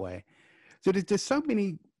place in that way. So there's so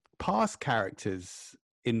many past characters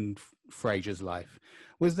in Frasier's life.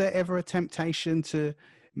 Was there ever a temptation to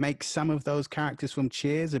make some of those characters from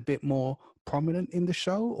Cheers a bit more prominent in the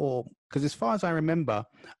show? Or because as far as I remember,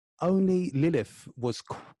 only Lilith was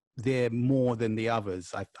there more than the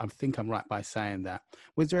others. I think I'm right by saying that.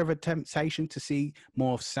 Was there ever a temptation to see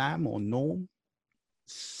more of Sam or Norm?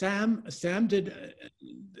 Sam did.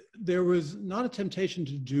 There was not a temptation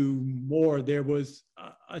to do more. There was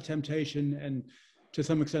a temptation, and to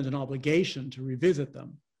some extent an obligation, to revisit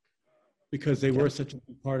them, because they were such a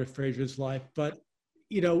big part of Frasier's life. But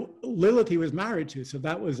Lilith he was married to, so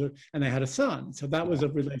that was and they had a son, so that was a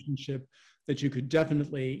relationship that you could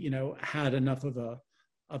definitely had enough of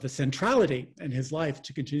a centrality in his life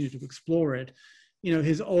to continue to explore it.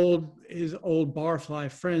 His old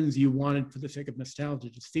Barfly friends, you wanted for the sake of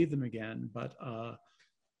nostalgia to see them again, but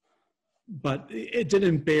it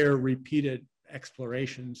didn't bear repeated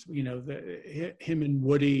explorations. Him and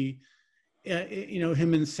Woody,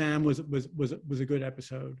 him and Sam was a good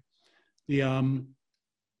episode.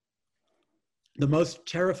 The most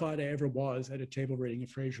terrified I ever was at a table reading of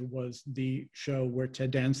Frasier was the show where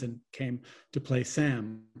Ted Danson came to play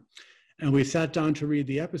Sam. And we sat down to read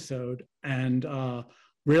the episode and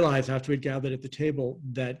realized after we'd gathered at the table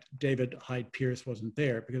that David Hyde Pierce wasn't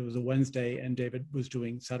there, because it was a Wednesday and David was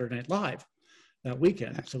doing Saturday Night Live that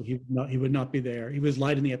weekend. So he would not be there. He was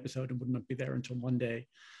light in the episode and would not be there until Monday.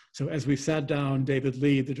 So as we sat down, David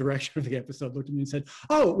Lee, the director of the episode, looked at me and said,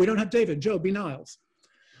 "Oh, we don't have David, Joe, be Niles."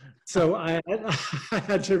 So I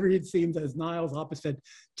had to read scenes as Niles opposite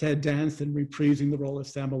Ted Danson, reprising the role of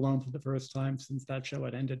Sam Malone for the first time since that show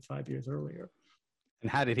had ended 5 years earlier. And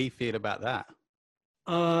how did he feel about that?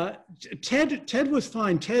 Ted was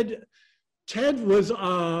fine. Ted,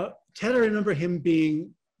 I remember him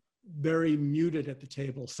being very muted at the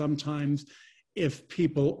table. Sometimes if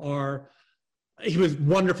people he was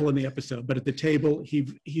wonderful in the episode, but at the table,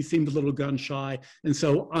 he seemed a little gun shy and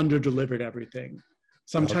so under-delivered everything.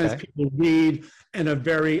 Sometimes people read in a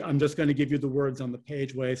very, I'm just going to give you the words on the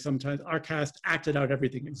page way. Sometimes our cast acted out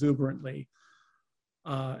everything exuberantly.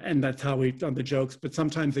 And that's how we've done the jokes. But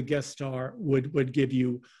sometimes a guest star would give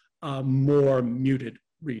you more muted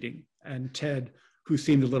reading. And Ted, who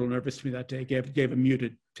seemed a little nervous to me that day, gave a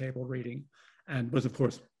muted table reading and was, of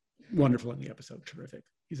course, wonderful in the episode. Terrific.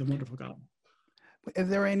 He's a wonderful guy. Are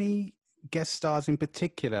there any guest stars in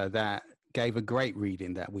particular that gave a great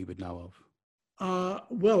reading that we would know of?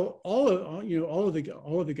 Well, all of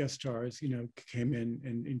the guest stars, came in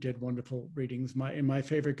and did wonderful readings. My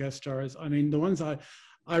favorite guest stars, I mean, the ones I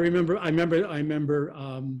remember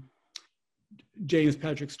James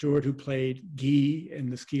Patrick Stewart, who played Guy in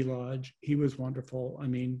the Ski Lodge. He was wonderful. I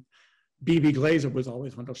mean, BB Glazer was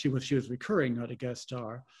always wonderful. She was recurring, not a guest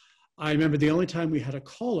star. I remember the only time we had a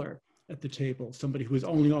caller at the table, somebody who was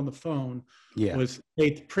only on the phone, was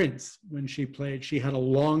Faith Prince. When she had a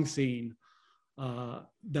long scene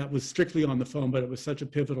that was strictly on the phone, but it was such a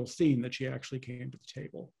pivotal scene that she actually came to the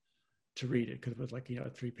table to read it, because it was like a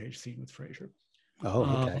 3-page scene with Frasier. Oh,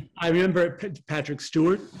 okay. I remember Patrick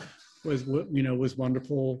Stewart was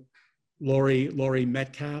wonderful. Laurie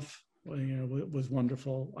Metcalf, was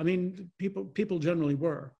wonderful. I mean, people generally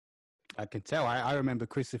were. I can tell. I remember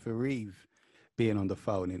Christopher Reeve being on the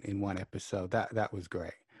phone in one episode. That was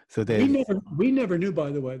great. So we never knew, by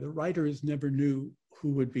the way, the writers never knew who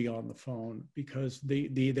would be on the phone, because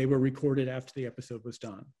they were recorded after the episode was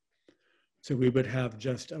done. So we would have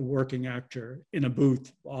just a working actor in a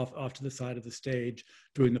booth off to the side of the stage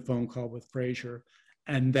doing the phone call with Frasier.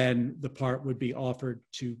 And then the part would be offered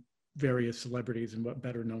to various celebrities and what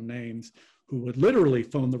better known names who would literally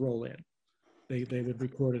phone the role in. They would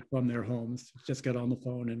record it from their homes, just get on the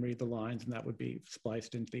phone and read the lines, and that would be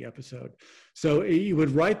spliced into the episode. So you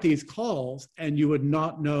would write these calls and you would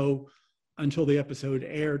not know until the episode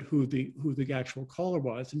aired who the actual caller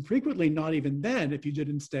was. And frequently not even then, if you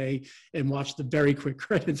didn't stay and watch the very quick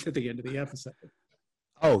credits at the end of the episode.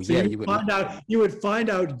 Oh, so yeah. You would find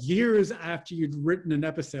out years after you'd written an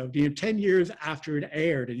episode, 10 years after it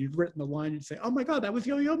aired, and you'd written the line and say, "Oh my God, that was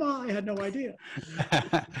Yo-Yo Ma, I had no idea."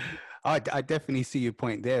 I definitely see your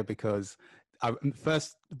point there, because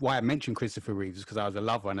first, why I mentioned Christopher Reeves is because I was a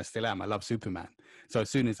lover, and I still am. I love Superman. So as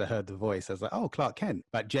soon as I heard the voice, I was like, "Oh, Clark Kent."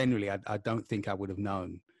 But generally, I don't think I would have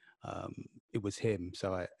known it was him.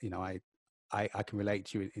 So I can relate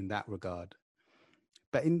to you in that regard.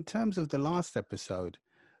 But in terms of the last episode,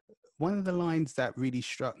 one of the lines that really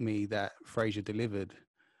struck me that Frasier delivered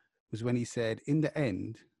was when he said, in the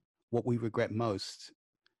end, what we regret most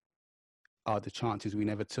are the chances we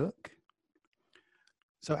never took.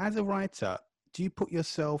 So as a writer, do you put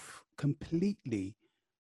yourself completely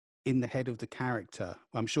in the head of the character?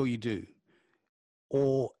 I'm sure you do.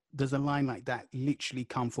 Or does a line like that literally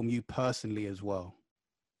come from you personally as well?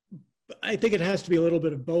 I think it has to be a little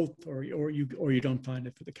bit of both, or you don't find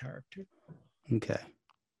it for the character. Okay.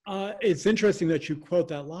 It's interesting that you quote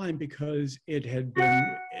that line because it had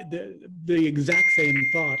been the exact same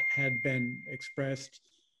thought had been expressed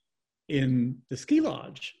in the ski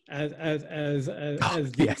lodge as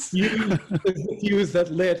yes. the fuse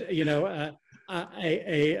that lit,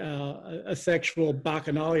 a sexual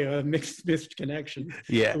bacchanalia, a mixed connection.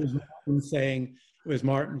 Yeah. It was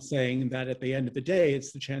Martin saying that at the end of the day,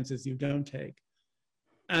 it's the chances you don't take.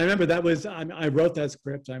 And I remember I wrote that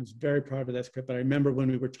script. I was very proud of that script. But I remember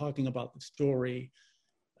when we were talking about the story,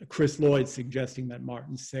 Chris Lloyd suggesting that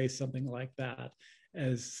Martin say something like that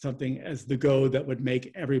as the go that would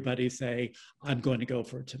make everybody say, I'm going to go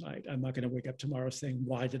for it tonight. I'm not going to wake up tomorrow saying,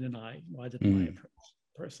 why didn't I approach the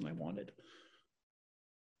person I wanted?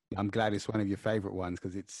 I'm glad it's one of your favorite ones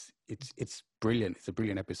because it's brilliant. It's a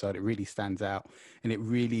brilliant episode. It really stands out, and it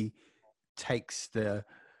really takes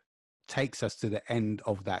us to the end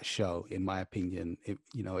of that show. In my opinion, it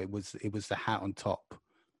was the hat on top.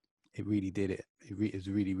 It really did it. It was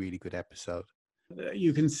a really, really good episode.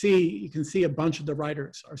 You can see a bunch of the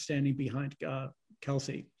writers are standing behind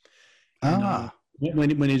Kelsey.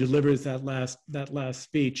 When he delivers that last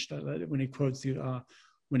speech, when he quotes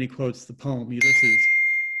the poem Ulysses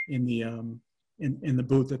in the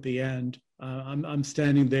booth at the end, I'm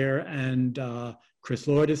standing there, and Chris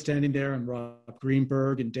Lloyd is standing there, and Rob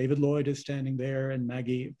Greenberg and David Lloyd is standing there, and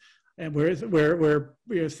Maggie, and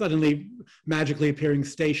we're suddenly magically appearing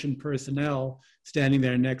station personnel standing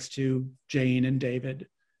there next to Jane and David.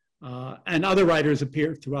 And other writers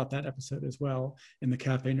appear throughout that episode as well, in the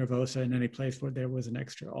Cafe Nervosa and any place where there was an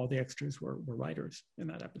extra. All the extras were writers in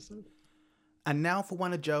that episode. And now for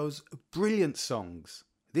one of Joe's brilliant songs.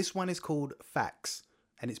 This one is called Facts,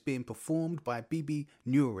 and it's being performed by Bibi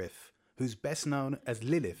Nuarif, who's best known as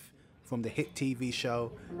Lilith from the hit TV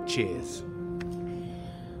show Cheers.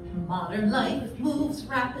 Modern life moves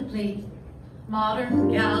rapidly. Modern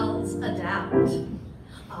gals adapt.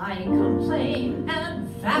 I complain and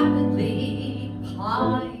vapidly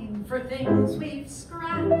pine for things we've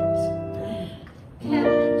scrapped.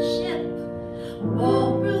 Penmanship,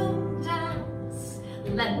 ballroom dance,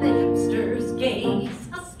 let the hipsters gaze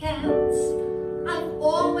askance. I've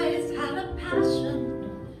always had a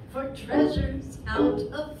passion for treasures out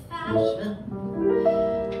of fashion.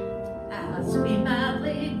 As we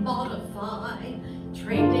madly modify,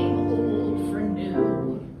 trading old for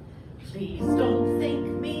new, please don't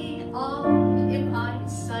think me odd if I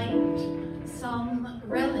cite some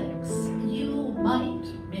relics you might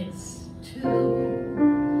miss too.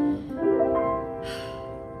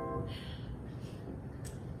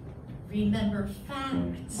 Remember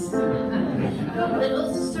facts, the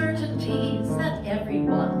little certainties that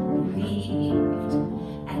everyone believed.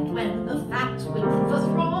 And when the facts would prove us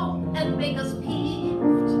wrong and make us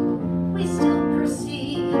peeved, we still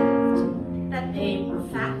perceived that they were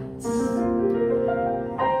facts.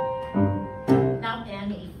 Now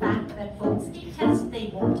any fact that folks detest,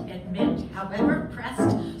 they won't admit, however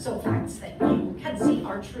pressed. So facts that you can see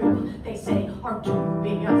are true, they say are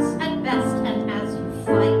dubious at best. And as you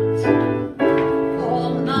fight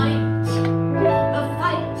all night, the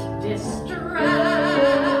fight distracts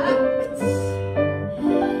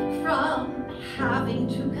from having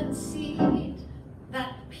to concede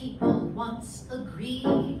that people once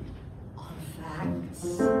agreed on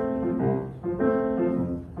facts.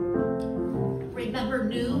 Remember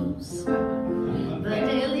news? The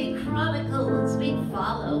daily chronicles we'd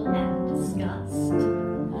follow and discussed.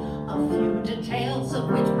 A few details of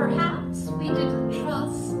which perhaps we didn't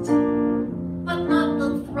trust, but not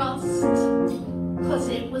the thrust, 'cause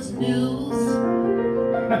it was news.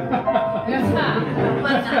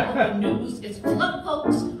 But now the news is full of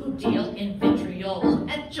folks who deal in vitriol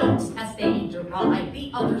and jokes as they deride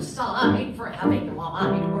the other side for having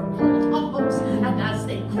lied or pulled a hoax. And as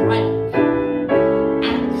they gripe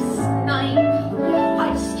and snipe,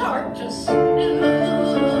 I start to snooze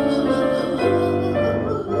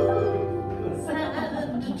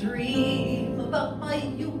and dream about my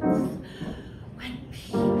youth when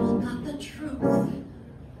people got the truth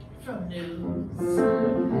from news.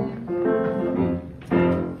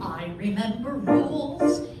 I remember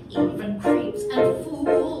rules, even creeps and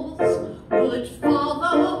fools would follow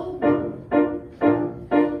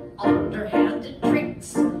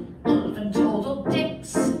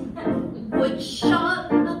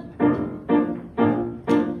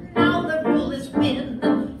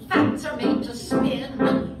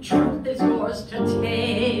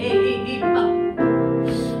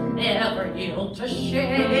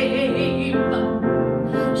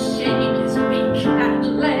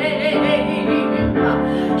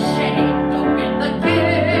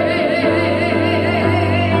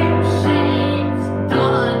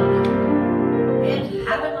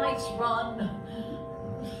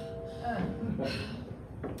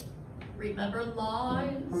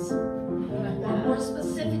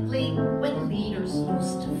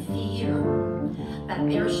that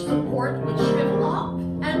their support would shrivel up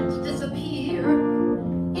and disappear.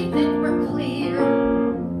 If it were clear,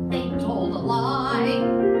 they told a lie.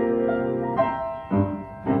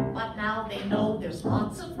 But now they know there's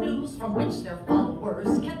lots of news from which their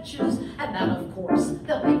followers can choose, and that, of course,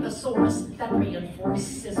 they'll make the source that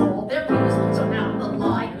reinforces all their views. So now the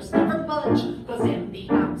liars never budge, because in the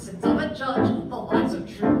absence of a judge, the lies are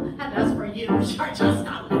true. And as for you, you're just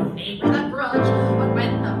a loony with a grudge. But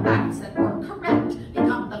when the facts that were correct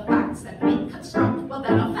become the facts that we construct, well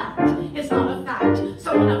then a fact is not a fact.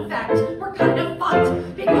 So in effect, we're kind of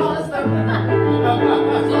fucked, because the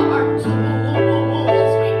rules are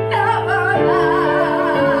tools we never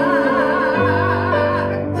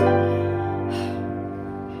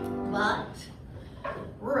lacked.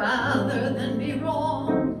 But rather than be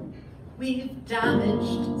wrong, we've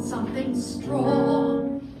damaged something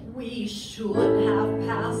strong. We should have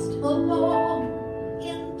passed along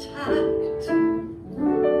intact.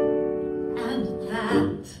 And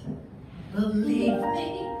that, believe me,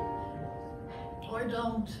 or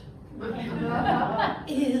don't,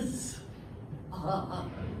 is a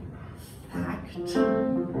fact.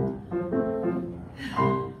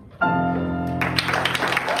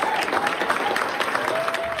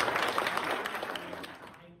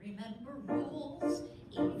 Remember rules,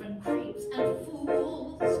 even creeps and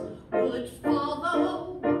fools would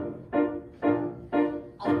follow.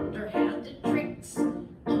 Underhanded tricks,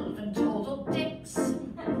 even total dicks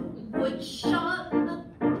would shun.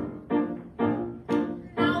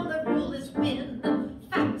 Now the rule is win,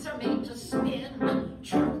 facts are made to spin,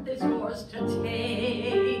 truth is yours to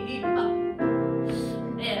tame.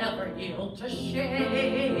 Never yield to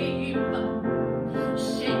shame.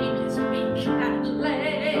 Shame is weak and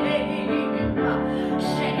lame.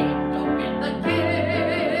 Shame don't win the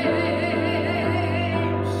game.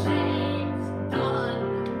 Shame's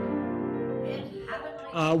done. It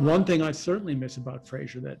happened. One thing I certainly miss about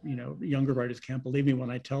Frasier that, you know, younger writers can't believe me when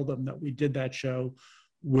I tell them that we did that show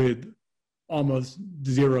with almost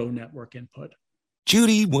zero network input.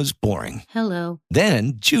 Judy was boring. Hello.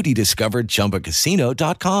 Then Judy discovered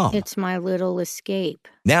ChumbaCasino.com. It's my little escape.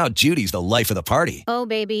 Now Judy's the life of the party. Oh,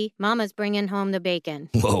 baby, mama's bringing home the bacon.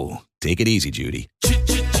 Whoa, take it easy, Judy.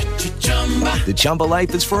 The Chumba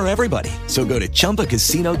life is for everybody. So go to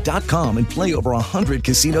ChumbaCasino.com and play over 100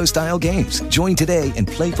 casino-style games. Join today and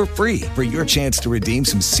play for free for your chance to redeem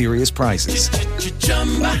some serious prizes.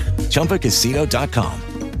 ChumbaCasino.com.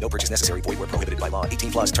 No purchase necessary. Void where prohibited by law.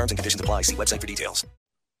 18 plus terms and conditions apply. See website for details.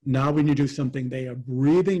 Now when you do something, they are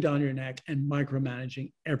breathing down your neck and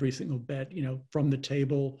micromanaging every single bit, you know, from the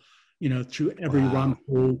table, you know, through every run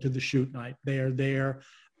through to the shoot night. They are there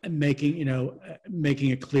and making, you know, making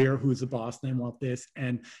it clear who's the boss. They want this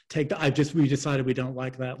and take the, we decided we don't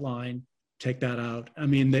like that line, take that out. I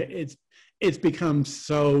mean, it's become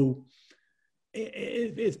so,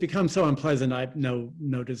 it's become so unpleasant. I have no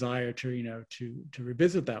desire to, you know, to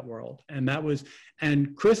revisit that world. And that was,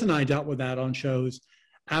 and Chris and I dealt with that on shows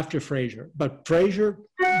after Frasier. But Frasier,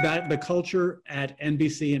 that the culture at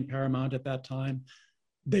NBC and Paramount at that time,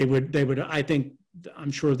 they would, I think,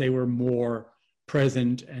 I'm sure they were more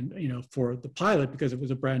present and, you know, for the pilot because it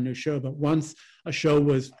was a brand new show. But once a show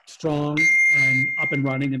was strong and up and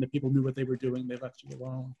running and the people knew what they were doing, they left you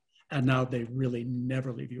alone. And now they really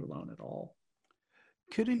never leave you alone at all.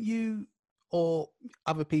 Couldn't you or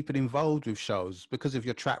other people involved with shows, because of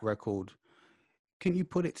your track record, can you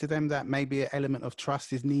put it to them that maybe an element of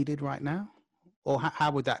trust is needed right now? Or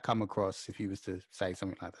how would that come across if you was to say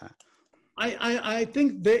something like that? I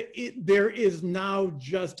think that there is now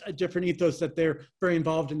just a different ethos that they're very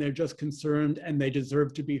involved in. They're just concerned and they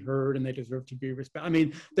deserve to be heard and they deserve to be respected. I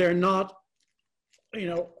mean, they're not, you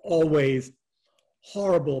know, always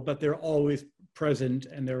horrible, but they're always present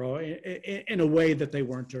and they're all in a way that they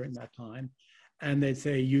weren't during that time. And they'd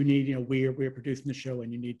say, you need, you know, we're producing the show and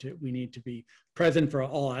we need to be present for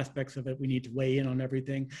all aspects of it. We need to weigh in on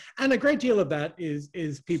everything. And a great deal of that is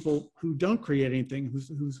people who don't create anything,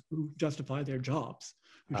 who justify their jobs,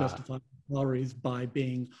 who justify salaries by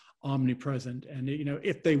being omnipresent. And, you know,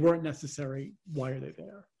 if they weren't necessary, why are they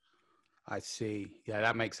there? I see. Yeah,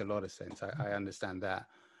 that makes a lot of sense. I understand that.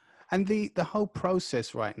 And the whole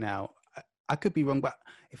process right now, I could be wrong, but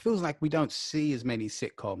it feels like we don't see as many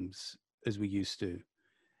sitcoms as we used to.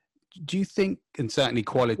 Do you think, and certainly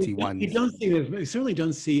quality ones? We certainly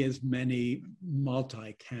don't see as many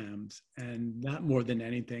multi-cams, and that more than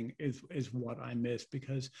anything is what I miss,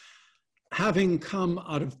 because having come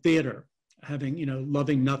out of theater, having, you know,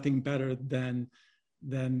 loving nothing better than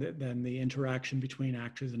than the interaction between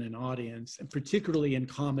actors and an audience, and particularly in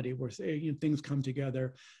comedy, where things come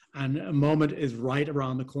together, and a moment is right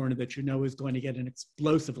around the corner that you know is going to get an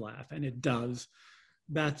explosive laugh, and it does.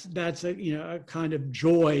 That's a kind of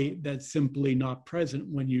joy that's simply not present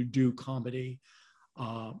when you do comedy,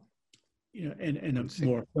 in a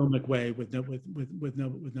more filmic way with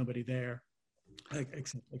nobody there,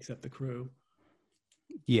 except the crew.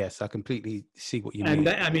 Yes, I completely see what you mean.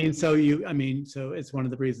 And so it's one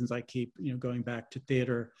of the reasons I keep going back to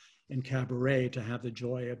theater and cabaret, to have the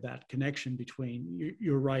joy of that connection between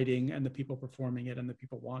your writing and the people performing it and the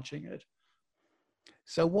people watching it.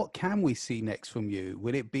 So what can we see next from you?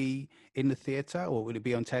 Will it be in the theater or will it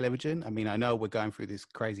be on television? I mean, I know we're going through this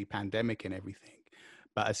crazy pandemic and everything,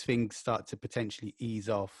 but as things start to potentially ease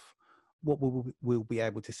off, what we'll be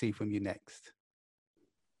able to see from you next?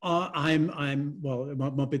 Well, it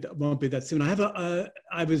won't be that soon.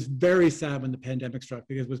 I was very sad when the pandemic struck,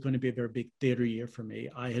 because it was going to be a very big theater year for me.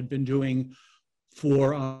 I had been doing for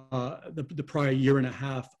the prior year and a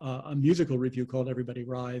half a musical review called Everybody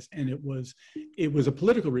Rise, and it was a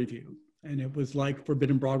political review, and it was like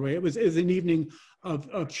Forbidden Broadway. It was an evening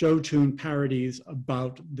of show tune parodies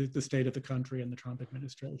about the state of the country and the Trump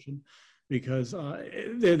administration, because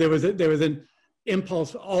there was an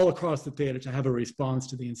impulse all across the theater to have a response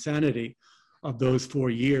to the insanity of those 4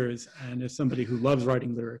 years. And as somebody who loves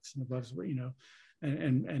writing lyrics and loves,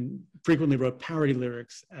 and frequently wrote parody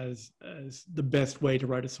lyrics as the best way to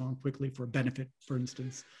write a song quickly for a benefit, for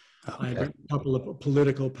instance. Okay. I had a couple of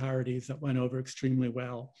political parodies that went over extremely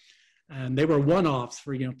well. And they were one-offs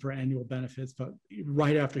for annual benefits. But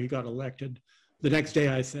right after he got elected, the next day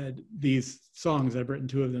I said, these songs, I've written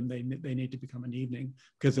 2 of them, they need to become an evening,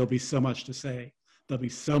 because there'll be so much to say. There'll be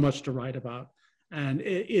so much to write about. And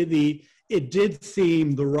it did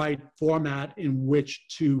seem the right format in which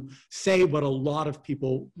to say what a lot of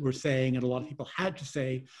people were saying and a lot of people had to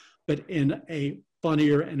say, but in a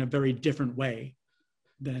funnier and a very different way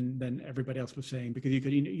than everybody else was saying. Because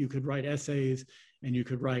you could write essays and you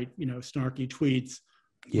could write snarky tweets.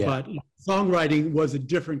 Yeah. But songwriting was a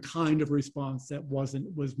different kind of response that was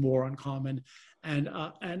more uncommon and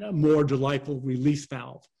a more delightful release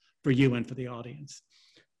valve for you and for the audience.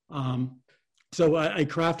 So I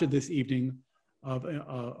crafted this evening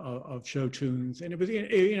of show tunes, and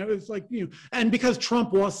it was like and because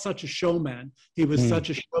Trump was such a showman, he was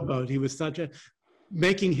such a showboat, he was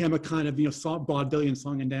making him a kind of vaudevillian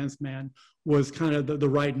song and dance man was kind of the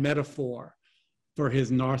right metaphor for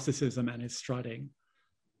his narcissism and his strutting.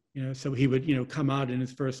 So he would, come out in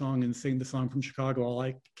his first song and sing the song from Chicago, All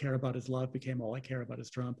I Care About Is Love, became All I Care About Is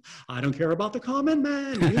Trump. I don't care about the common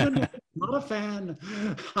man, even not a fan.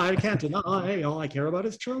 I can't deny, all I care about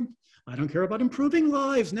is Trump. I don't care about improving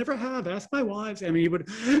lives, never have, ask my wives. I mean, you would...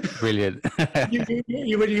 Brilliant.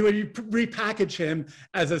 you would repackage him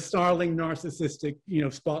as a snarling, narcissistic,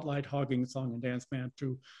 spotlight hogging song and dance man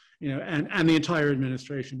through, and the entire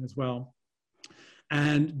administration as well.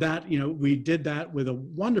 And that, we did that with a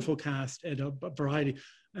wonderful cast at a variety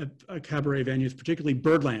of cabaret venues, particularly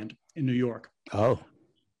Birdland in New York. Oh.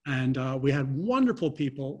 And we had wonderful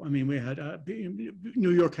people. I mean, we had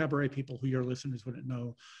New York cabaret people who your listeners wouldn't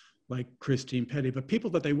know, like Christine Petty, but people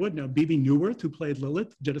that they would know. Bebe Neuwirth, who played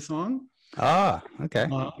Lilith, did a song. Ah, okay.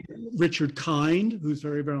 Richard Kind, who's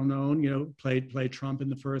very well known, played Trump in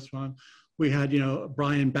the first one. We had,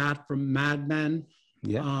 Brian Batt from Mad Men.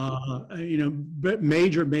 Yeah.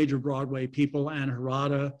 Major Broadway people, Anna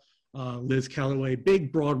Harada, Liz Calloway,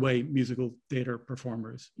 big Broadway musical theater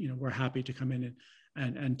performers, were happy to come in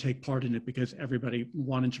and take part in it because everybody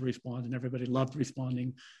wanted to respond and everybody loved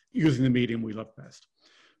responding using the medium we love best.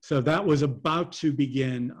 So that was about to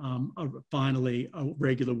begin finally a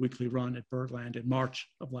regular weekly run at Birdland in March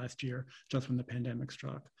of last year, just when the pandemic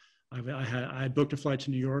struck. I had booked a flight to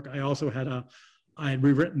New York. I also had I had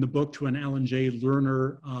rewritten the book to an Alan J.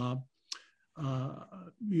 Lerner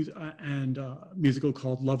musical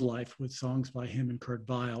called Love Life with songs by him and Kurt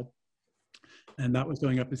Weill. And that was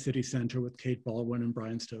going up at City Center with Kate Baldwin and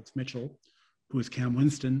Brian Stokes Mitchell, who was Cam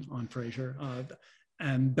Winston on Frasier.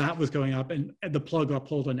 And that was going up, and the plug got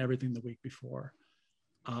pulled on everything the week before.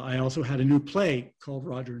 I also had a new play called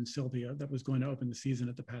Roger and Sylvia that was going to open the season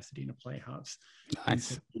at the Pasadena Playhouse.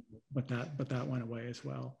 Nice. But that went away as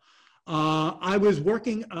well. I was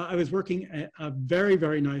working a very,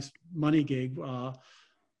 very nice money gig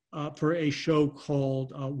for a show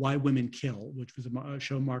called Why Women Kill, which was a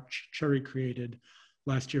show Mark Cherry created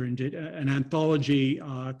last year and did an anthology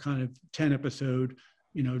kind of 10-episode,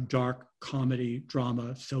 dark comedy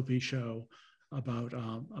drama soapy show about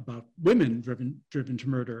women driven to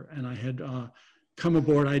murder. And I had come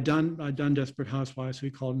aboard. I'd done Desperate Housewives. So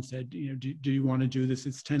he called and said, do you want to do this?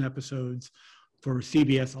 It's 10 episodes for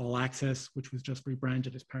CBS All Access, which was just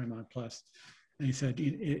rebranded as Paramount Plus. And he said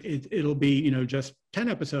it'll be just 10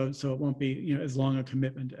 episodes, so it won't be as long a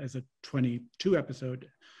commitment as a 22 episode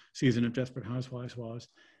season of Desperate Housewives was.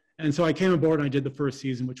 And so I came aboard and I did the first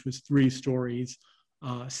season, which was 3 stories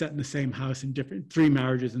set in the same house in 3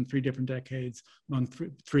 marriages in 3 different decades among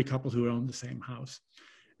 3 couples who owned the same house.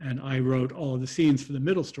 And I wrote all of the scenes for the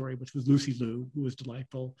middle story, which was Lucy Liu, who was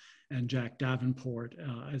delightful, and Jack Davenport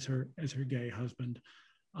as her gay husband.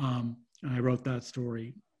 And I wrote that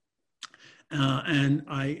story. And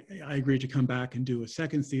I agreed to come back and do a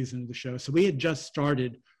second season of the show. So we had just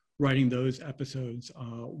started writing those episodes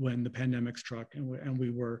when the pandemic struck, and we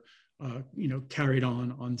were carried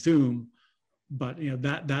on Zoom. But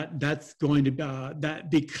that's going to that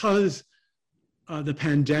because the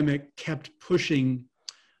pandemic kept pushing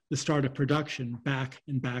the start of production back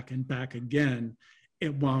and back and back again,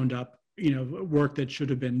 it wound up, work that should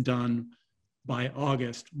have been done by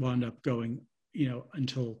August wound up going,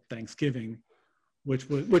 until Thanksgiving, which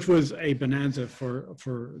was a bonanza for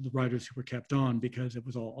the writers who were kept on, because it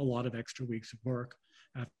was a lot of extra weeks of work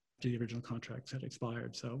after the original contracts had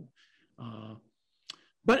expired. So,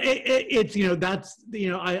 but it's,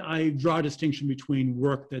 I draw a distinction between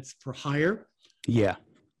work that's for hire. Yeah.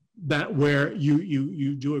 That where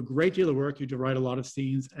you do a great deal of work, you write a lot of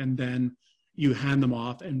scenes, and then you hand them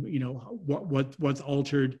off, and what's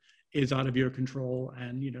altered is out of your control,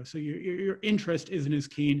 and so your interest isn't as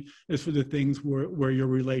keen as for the things where your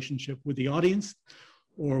relationship with the audience,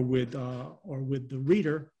 or with the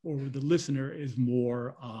reader, or with the listener is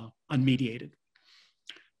more unmediated.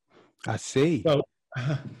 I see. So,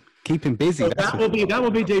 keep him busy. So that will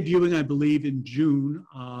be debuting, I believe, in June,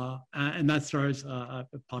 and that stars a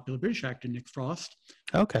popular British actor, Nick Frost.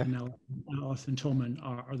 Okay. And now Austin Tolman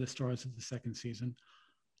are the stars of the second season,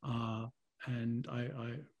 and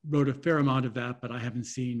I wrote a fair amount of that, but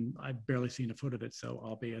I've barely seen a foot of it, so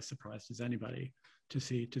I'll be as surprised as anybody to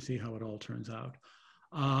see how it all turns out.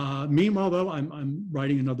 Meanwhile, though, I'm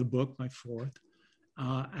writing another book, my 4th.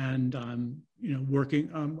 And I'm, working.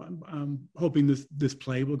 I'm hoping this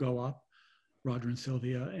play will go up, Roger and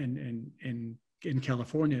Sylvia, in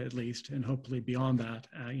California at least, and hopefully beyond that.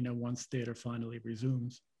 Once theater finally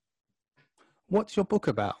resumes. What's your book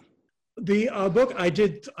about? The book I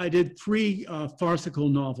did 3 farcical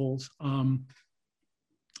novels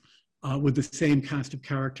with the same cast of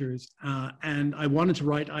characters, and I wanted to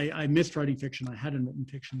write. I missed writing fiction. I hadn't written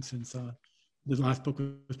fiction since. The last book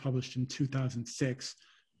was published in 2006,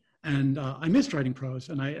 and I missed writing prose,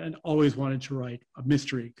 and I always wanted to write a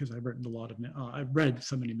mystery, because I've written I've read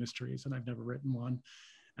so many mysteries, and I've never written one,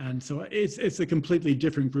 and so it's a completely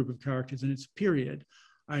different group of characters, and it's a period.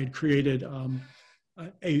 I had created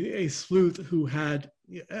a sleuth who had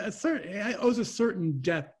owes a certain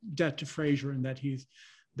debt to Frasier, in that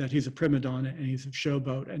he's a prima donna and he's a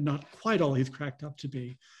showboat, and not quite all he's cracked up to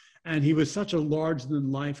be. And he was such a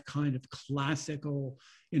larger-than-life kind of classical,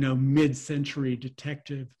 mid-century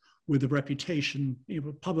detective with a reputation,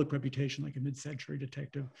 public reputation like a mid-century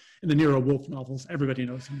detective. In the Nero Wolfe novels, everybody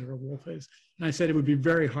knows who Nero Wolfe is. And I said it would be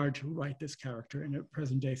very hard to write this character in a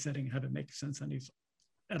present-day setting and have it make sense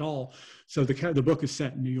at all. So the book is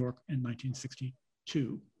set in New York in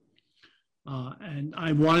 1962. And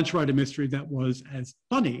I wanted to write a mystery that was as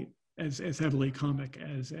funny, as heavily comic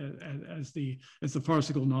as the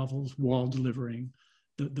farcical novels, while delivering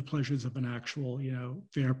the pleasures of an actual,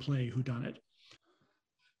 fair play whodunit.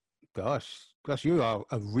 Gosh, you are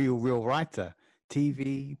a real writer.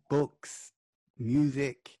 TV, books,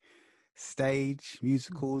 music, stage,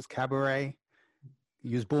 musicals, cabaret.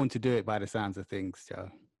 You was born to do it by the sounds of things, Joe.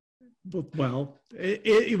 Well,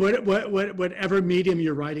 whatever medium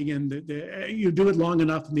you're writing in, you do it long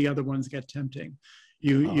enough, and the other ones get tempting.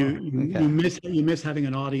 You miss having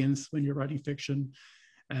an audience when you're writing fiction,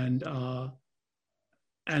 and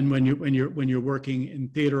when you're working in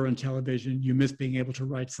theater and television, you miss being able to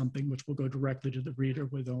write something which will go directly to the reader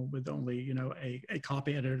with only a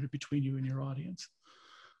copy editor between you and your audience.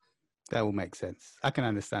 That will make sense. I can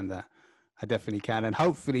understand that. I definitely can, and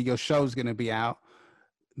hopefully your show's going to be out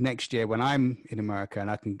next year when I'm in America, and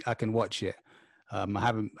I can watch it.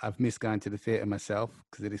 I've missed going to the theater myself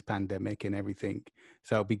because of this pandemic and everything.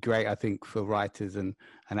 So it'll be great, I think, for writers and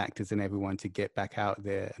actors and everyone to get back out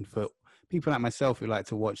there, and for people like myself who like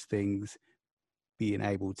to watch things, being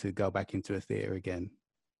able to go back into a theater again.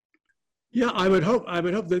 Yeah, I would hope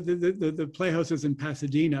that the Playhouse is in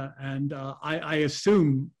Pasadena, and I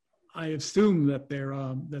assume I assume that their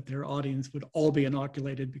audience would all be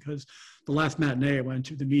inoculated, because the last matinee I went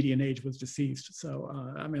to, the median age was deceased. So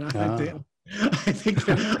I mean, I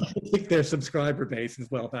think their subscriber base is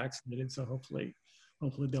well vaccinated. So hopefully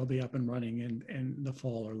they'll be up and running in the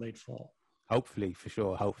fall or late fall. Hopefully, for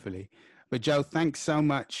sure. Hopefully. But Joe, thanks so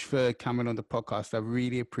much for coming on the podcast. I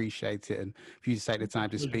really appreciate it. And for you to take the time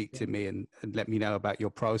to speak to me and let me know about your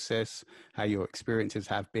process, how your experiences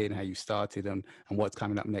have been, how you started, and what's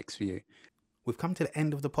coming up next for you. We've come to the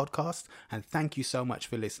end of the podcast, and thank you so much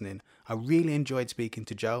for listening. I really enjoyed speaking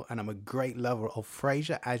to Joe, and I'm a great lover of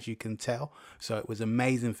Frasier, as you can tell. So it was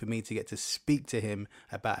amazing for me to get to speak to him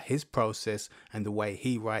about his process and the way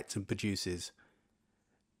he writes and produces.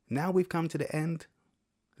 Now we've come to the end.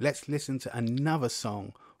 Let's listen to another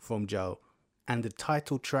song from Joe, and the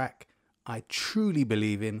title track I truly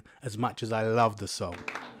believe in as much as I love the song.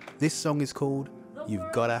 This song is called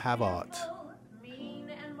You've Gotta Have Art. Mean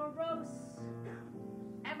and morose.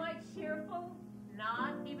 Am I cheerful?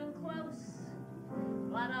 Not even close.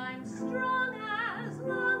 But I'm strong as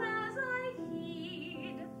long as I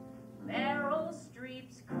heed Meryl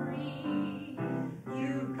Streep's creed.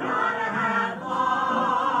 You've gotta have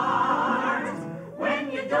art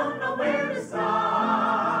when you don't know where to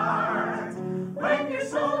start. When your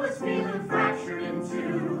soul is feeling fractured in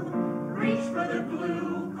two, reach for the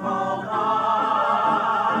glue called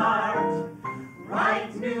art.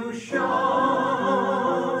 Write new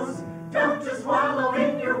shows. Don't just wallow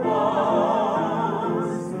in your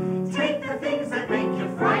woes. Take the things that make you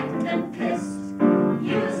frightened and pissed.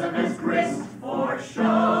 Use them as grist for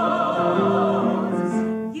shows.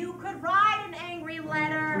 You could write an angry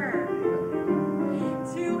letter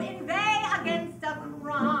to inveigh against a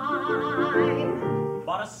crime.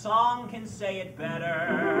 But a song can say it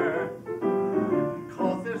better.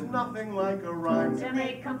 'Cause there's nothing like a rhyme To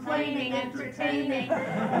make complaining entertaining.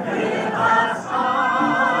 Give us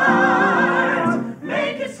art.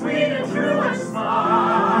 Make it sweet and true and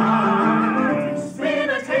smart. Spin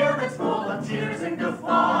a tale that's full of tears and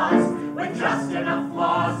guffaws, with just enough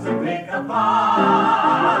flaws to pick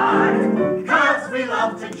apart. 'Cause we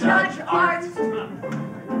love to judge art.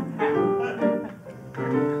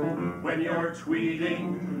 When you're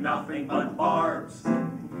tweeting, nothing but barbs.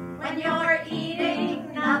 When you're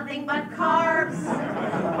eating nothing but carbs.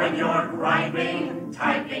 When you're griping,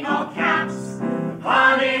 typing all caps.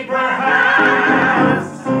 Honey,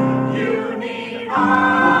 perhaps you need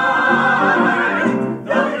art.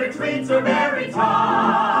 Though your tweets are very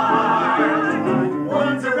tart.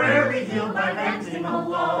 Wounds are rarely healed by venting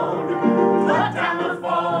alone. Put down the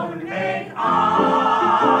phone, make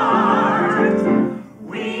art.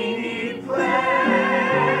 We need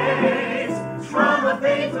plays. Trauma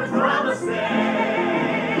fades or drama stays.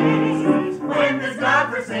 When this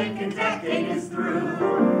godforsaken decade is through,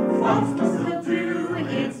 folks will still do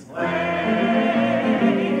its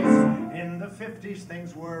plays. In the 50s,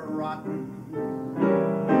 things were rotten.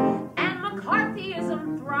 And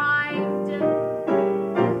McCarthyism thrived.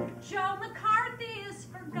 Joe McCarthy is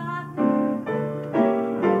forgotten.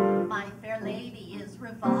 My Fair Lady is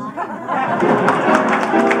revived.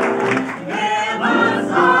 Give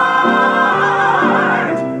us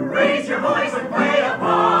art. Raise your voice and play a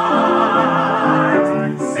part.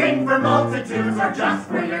 Sing for multitudes or just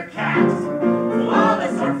for your cat.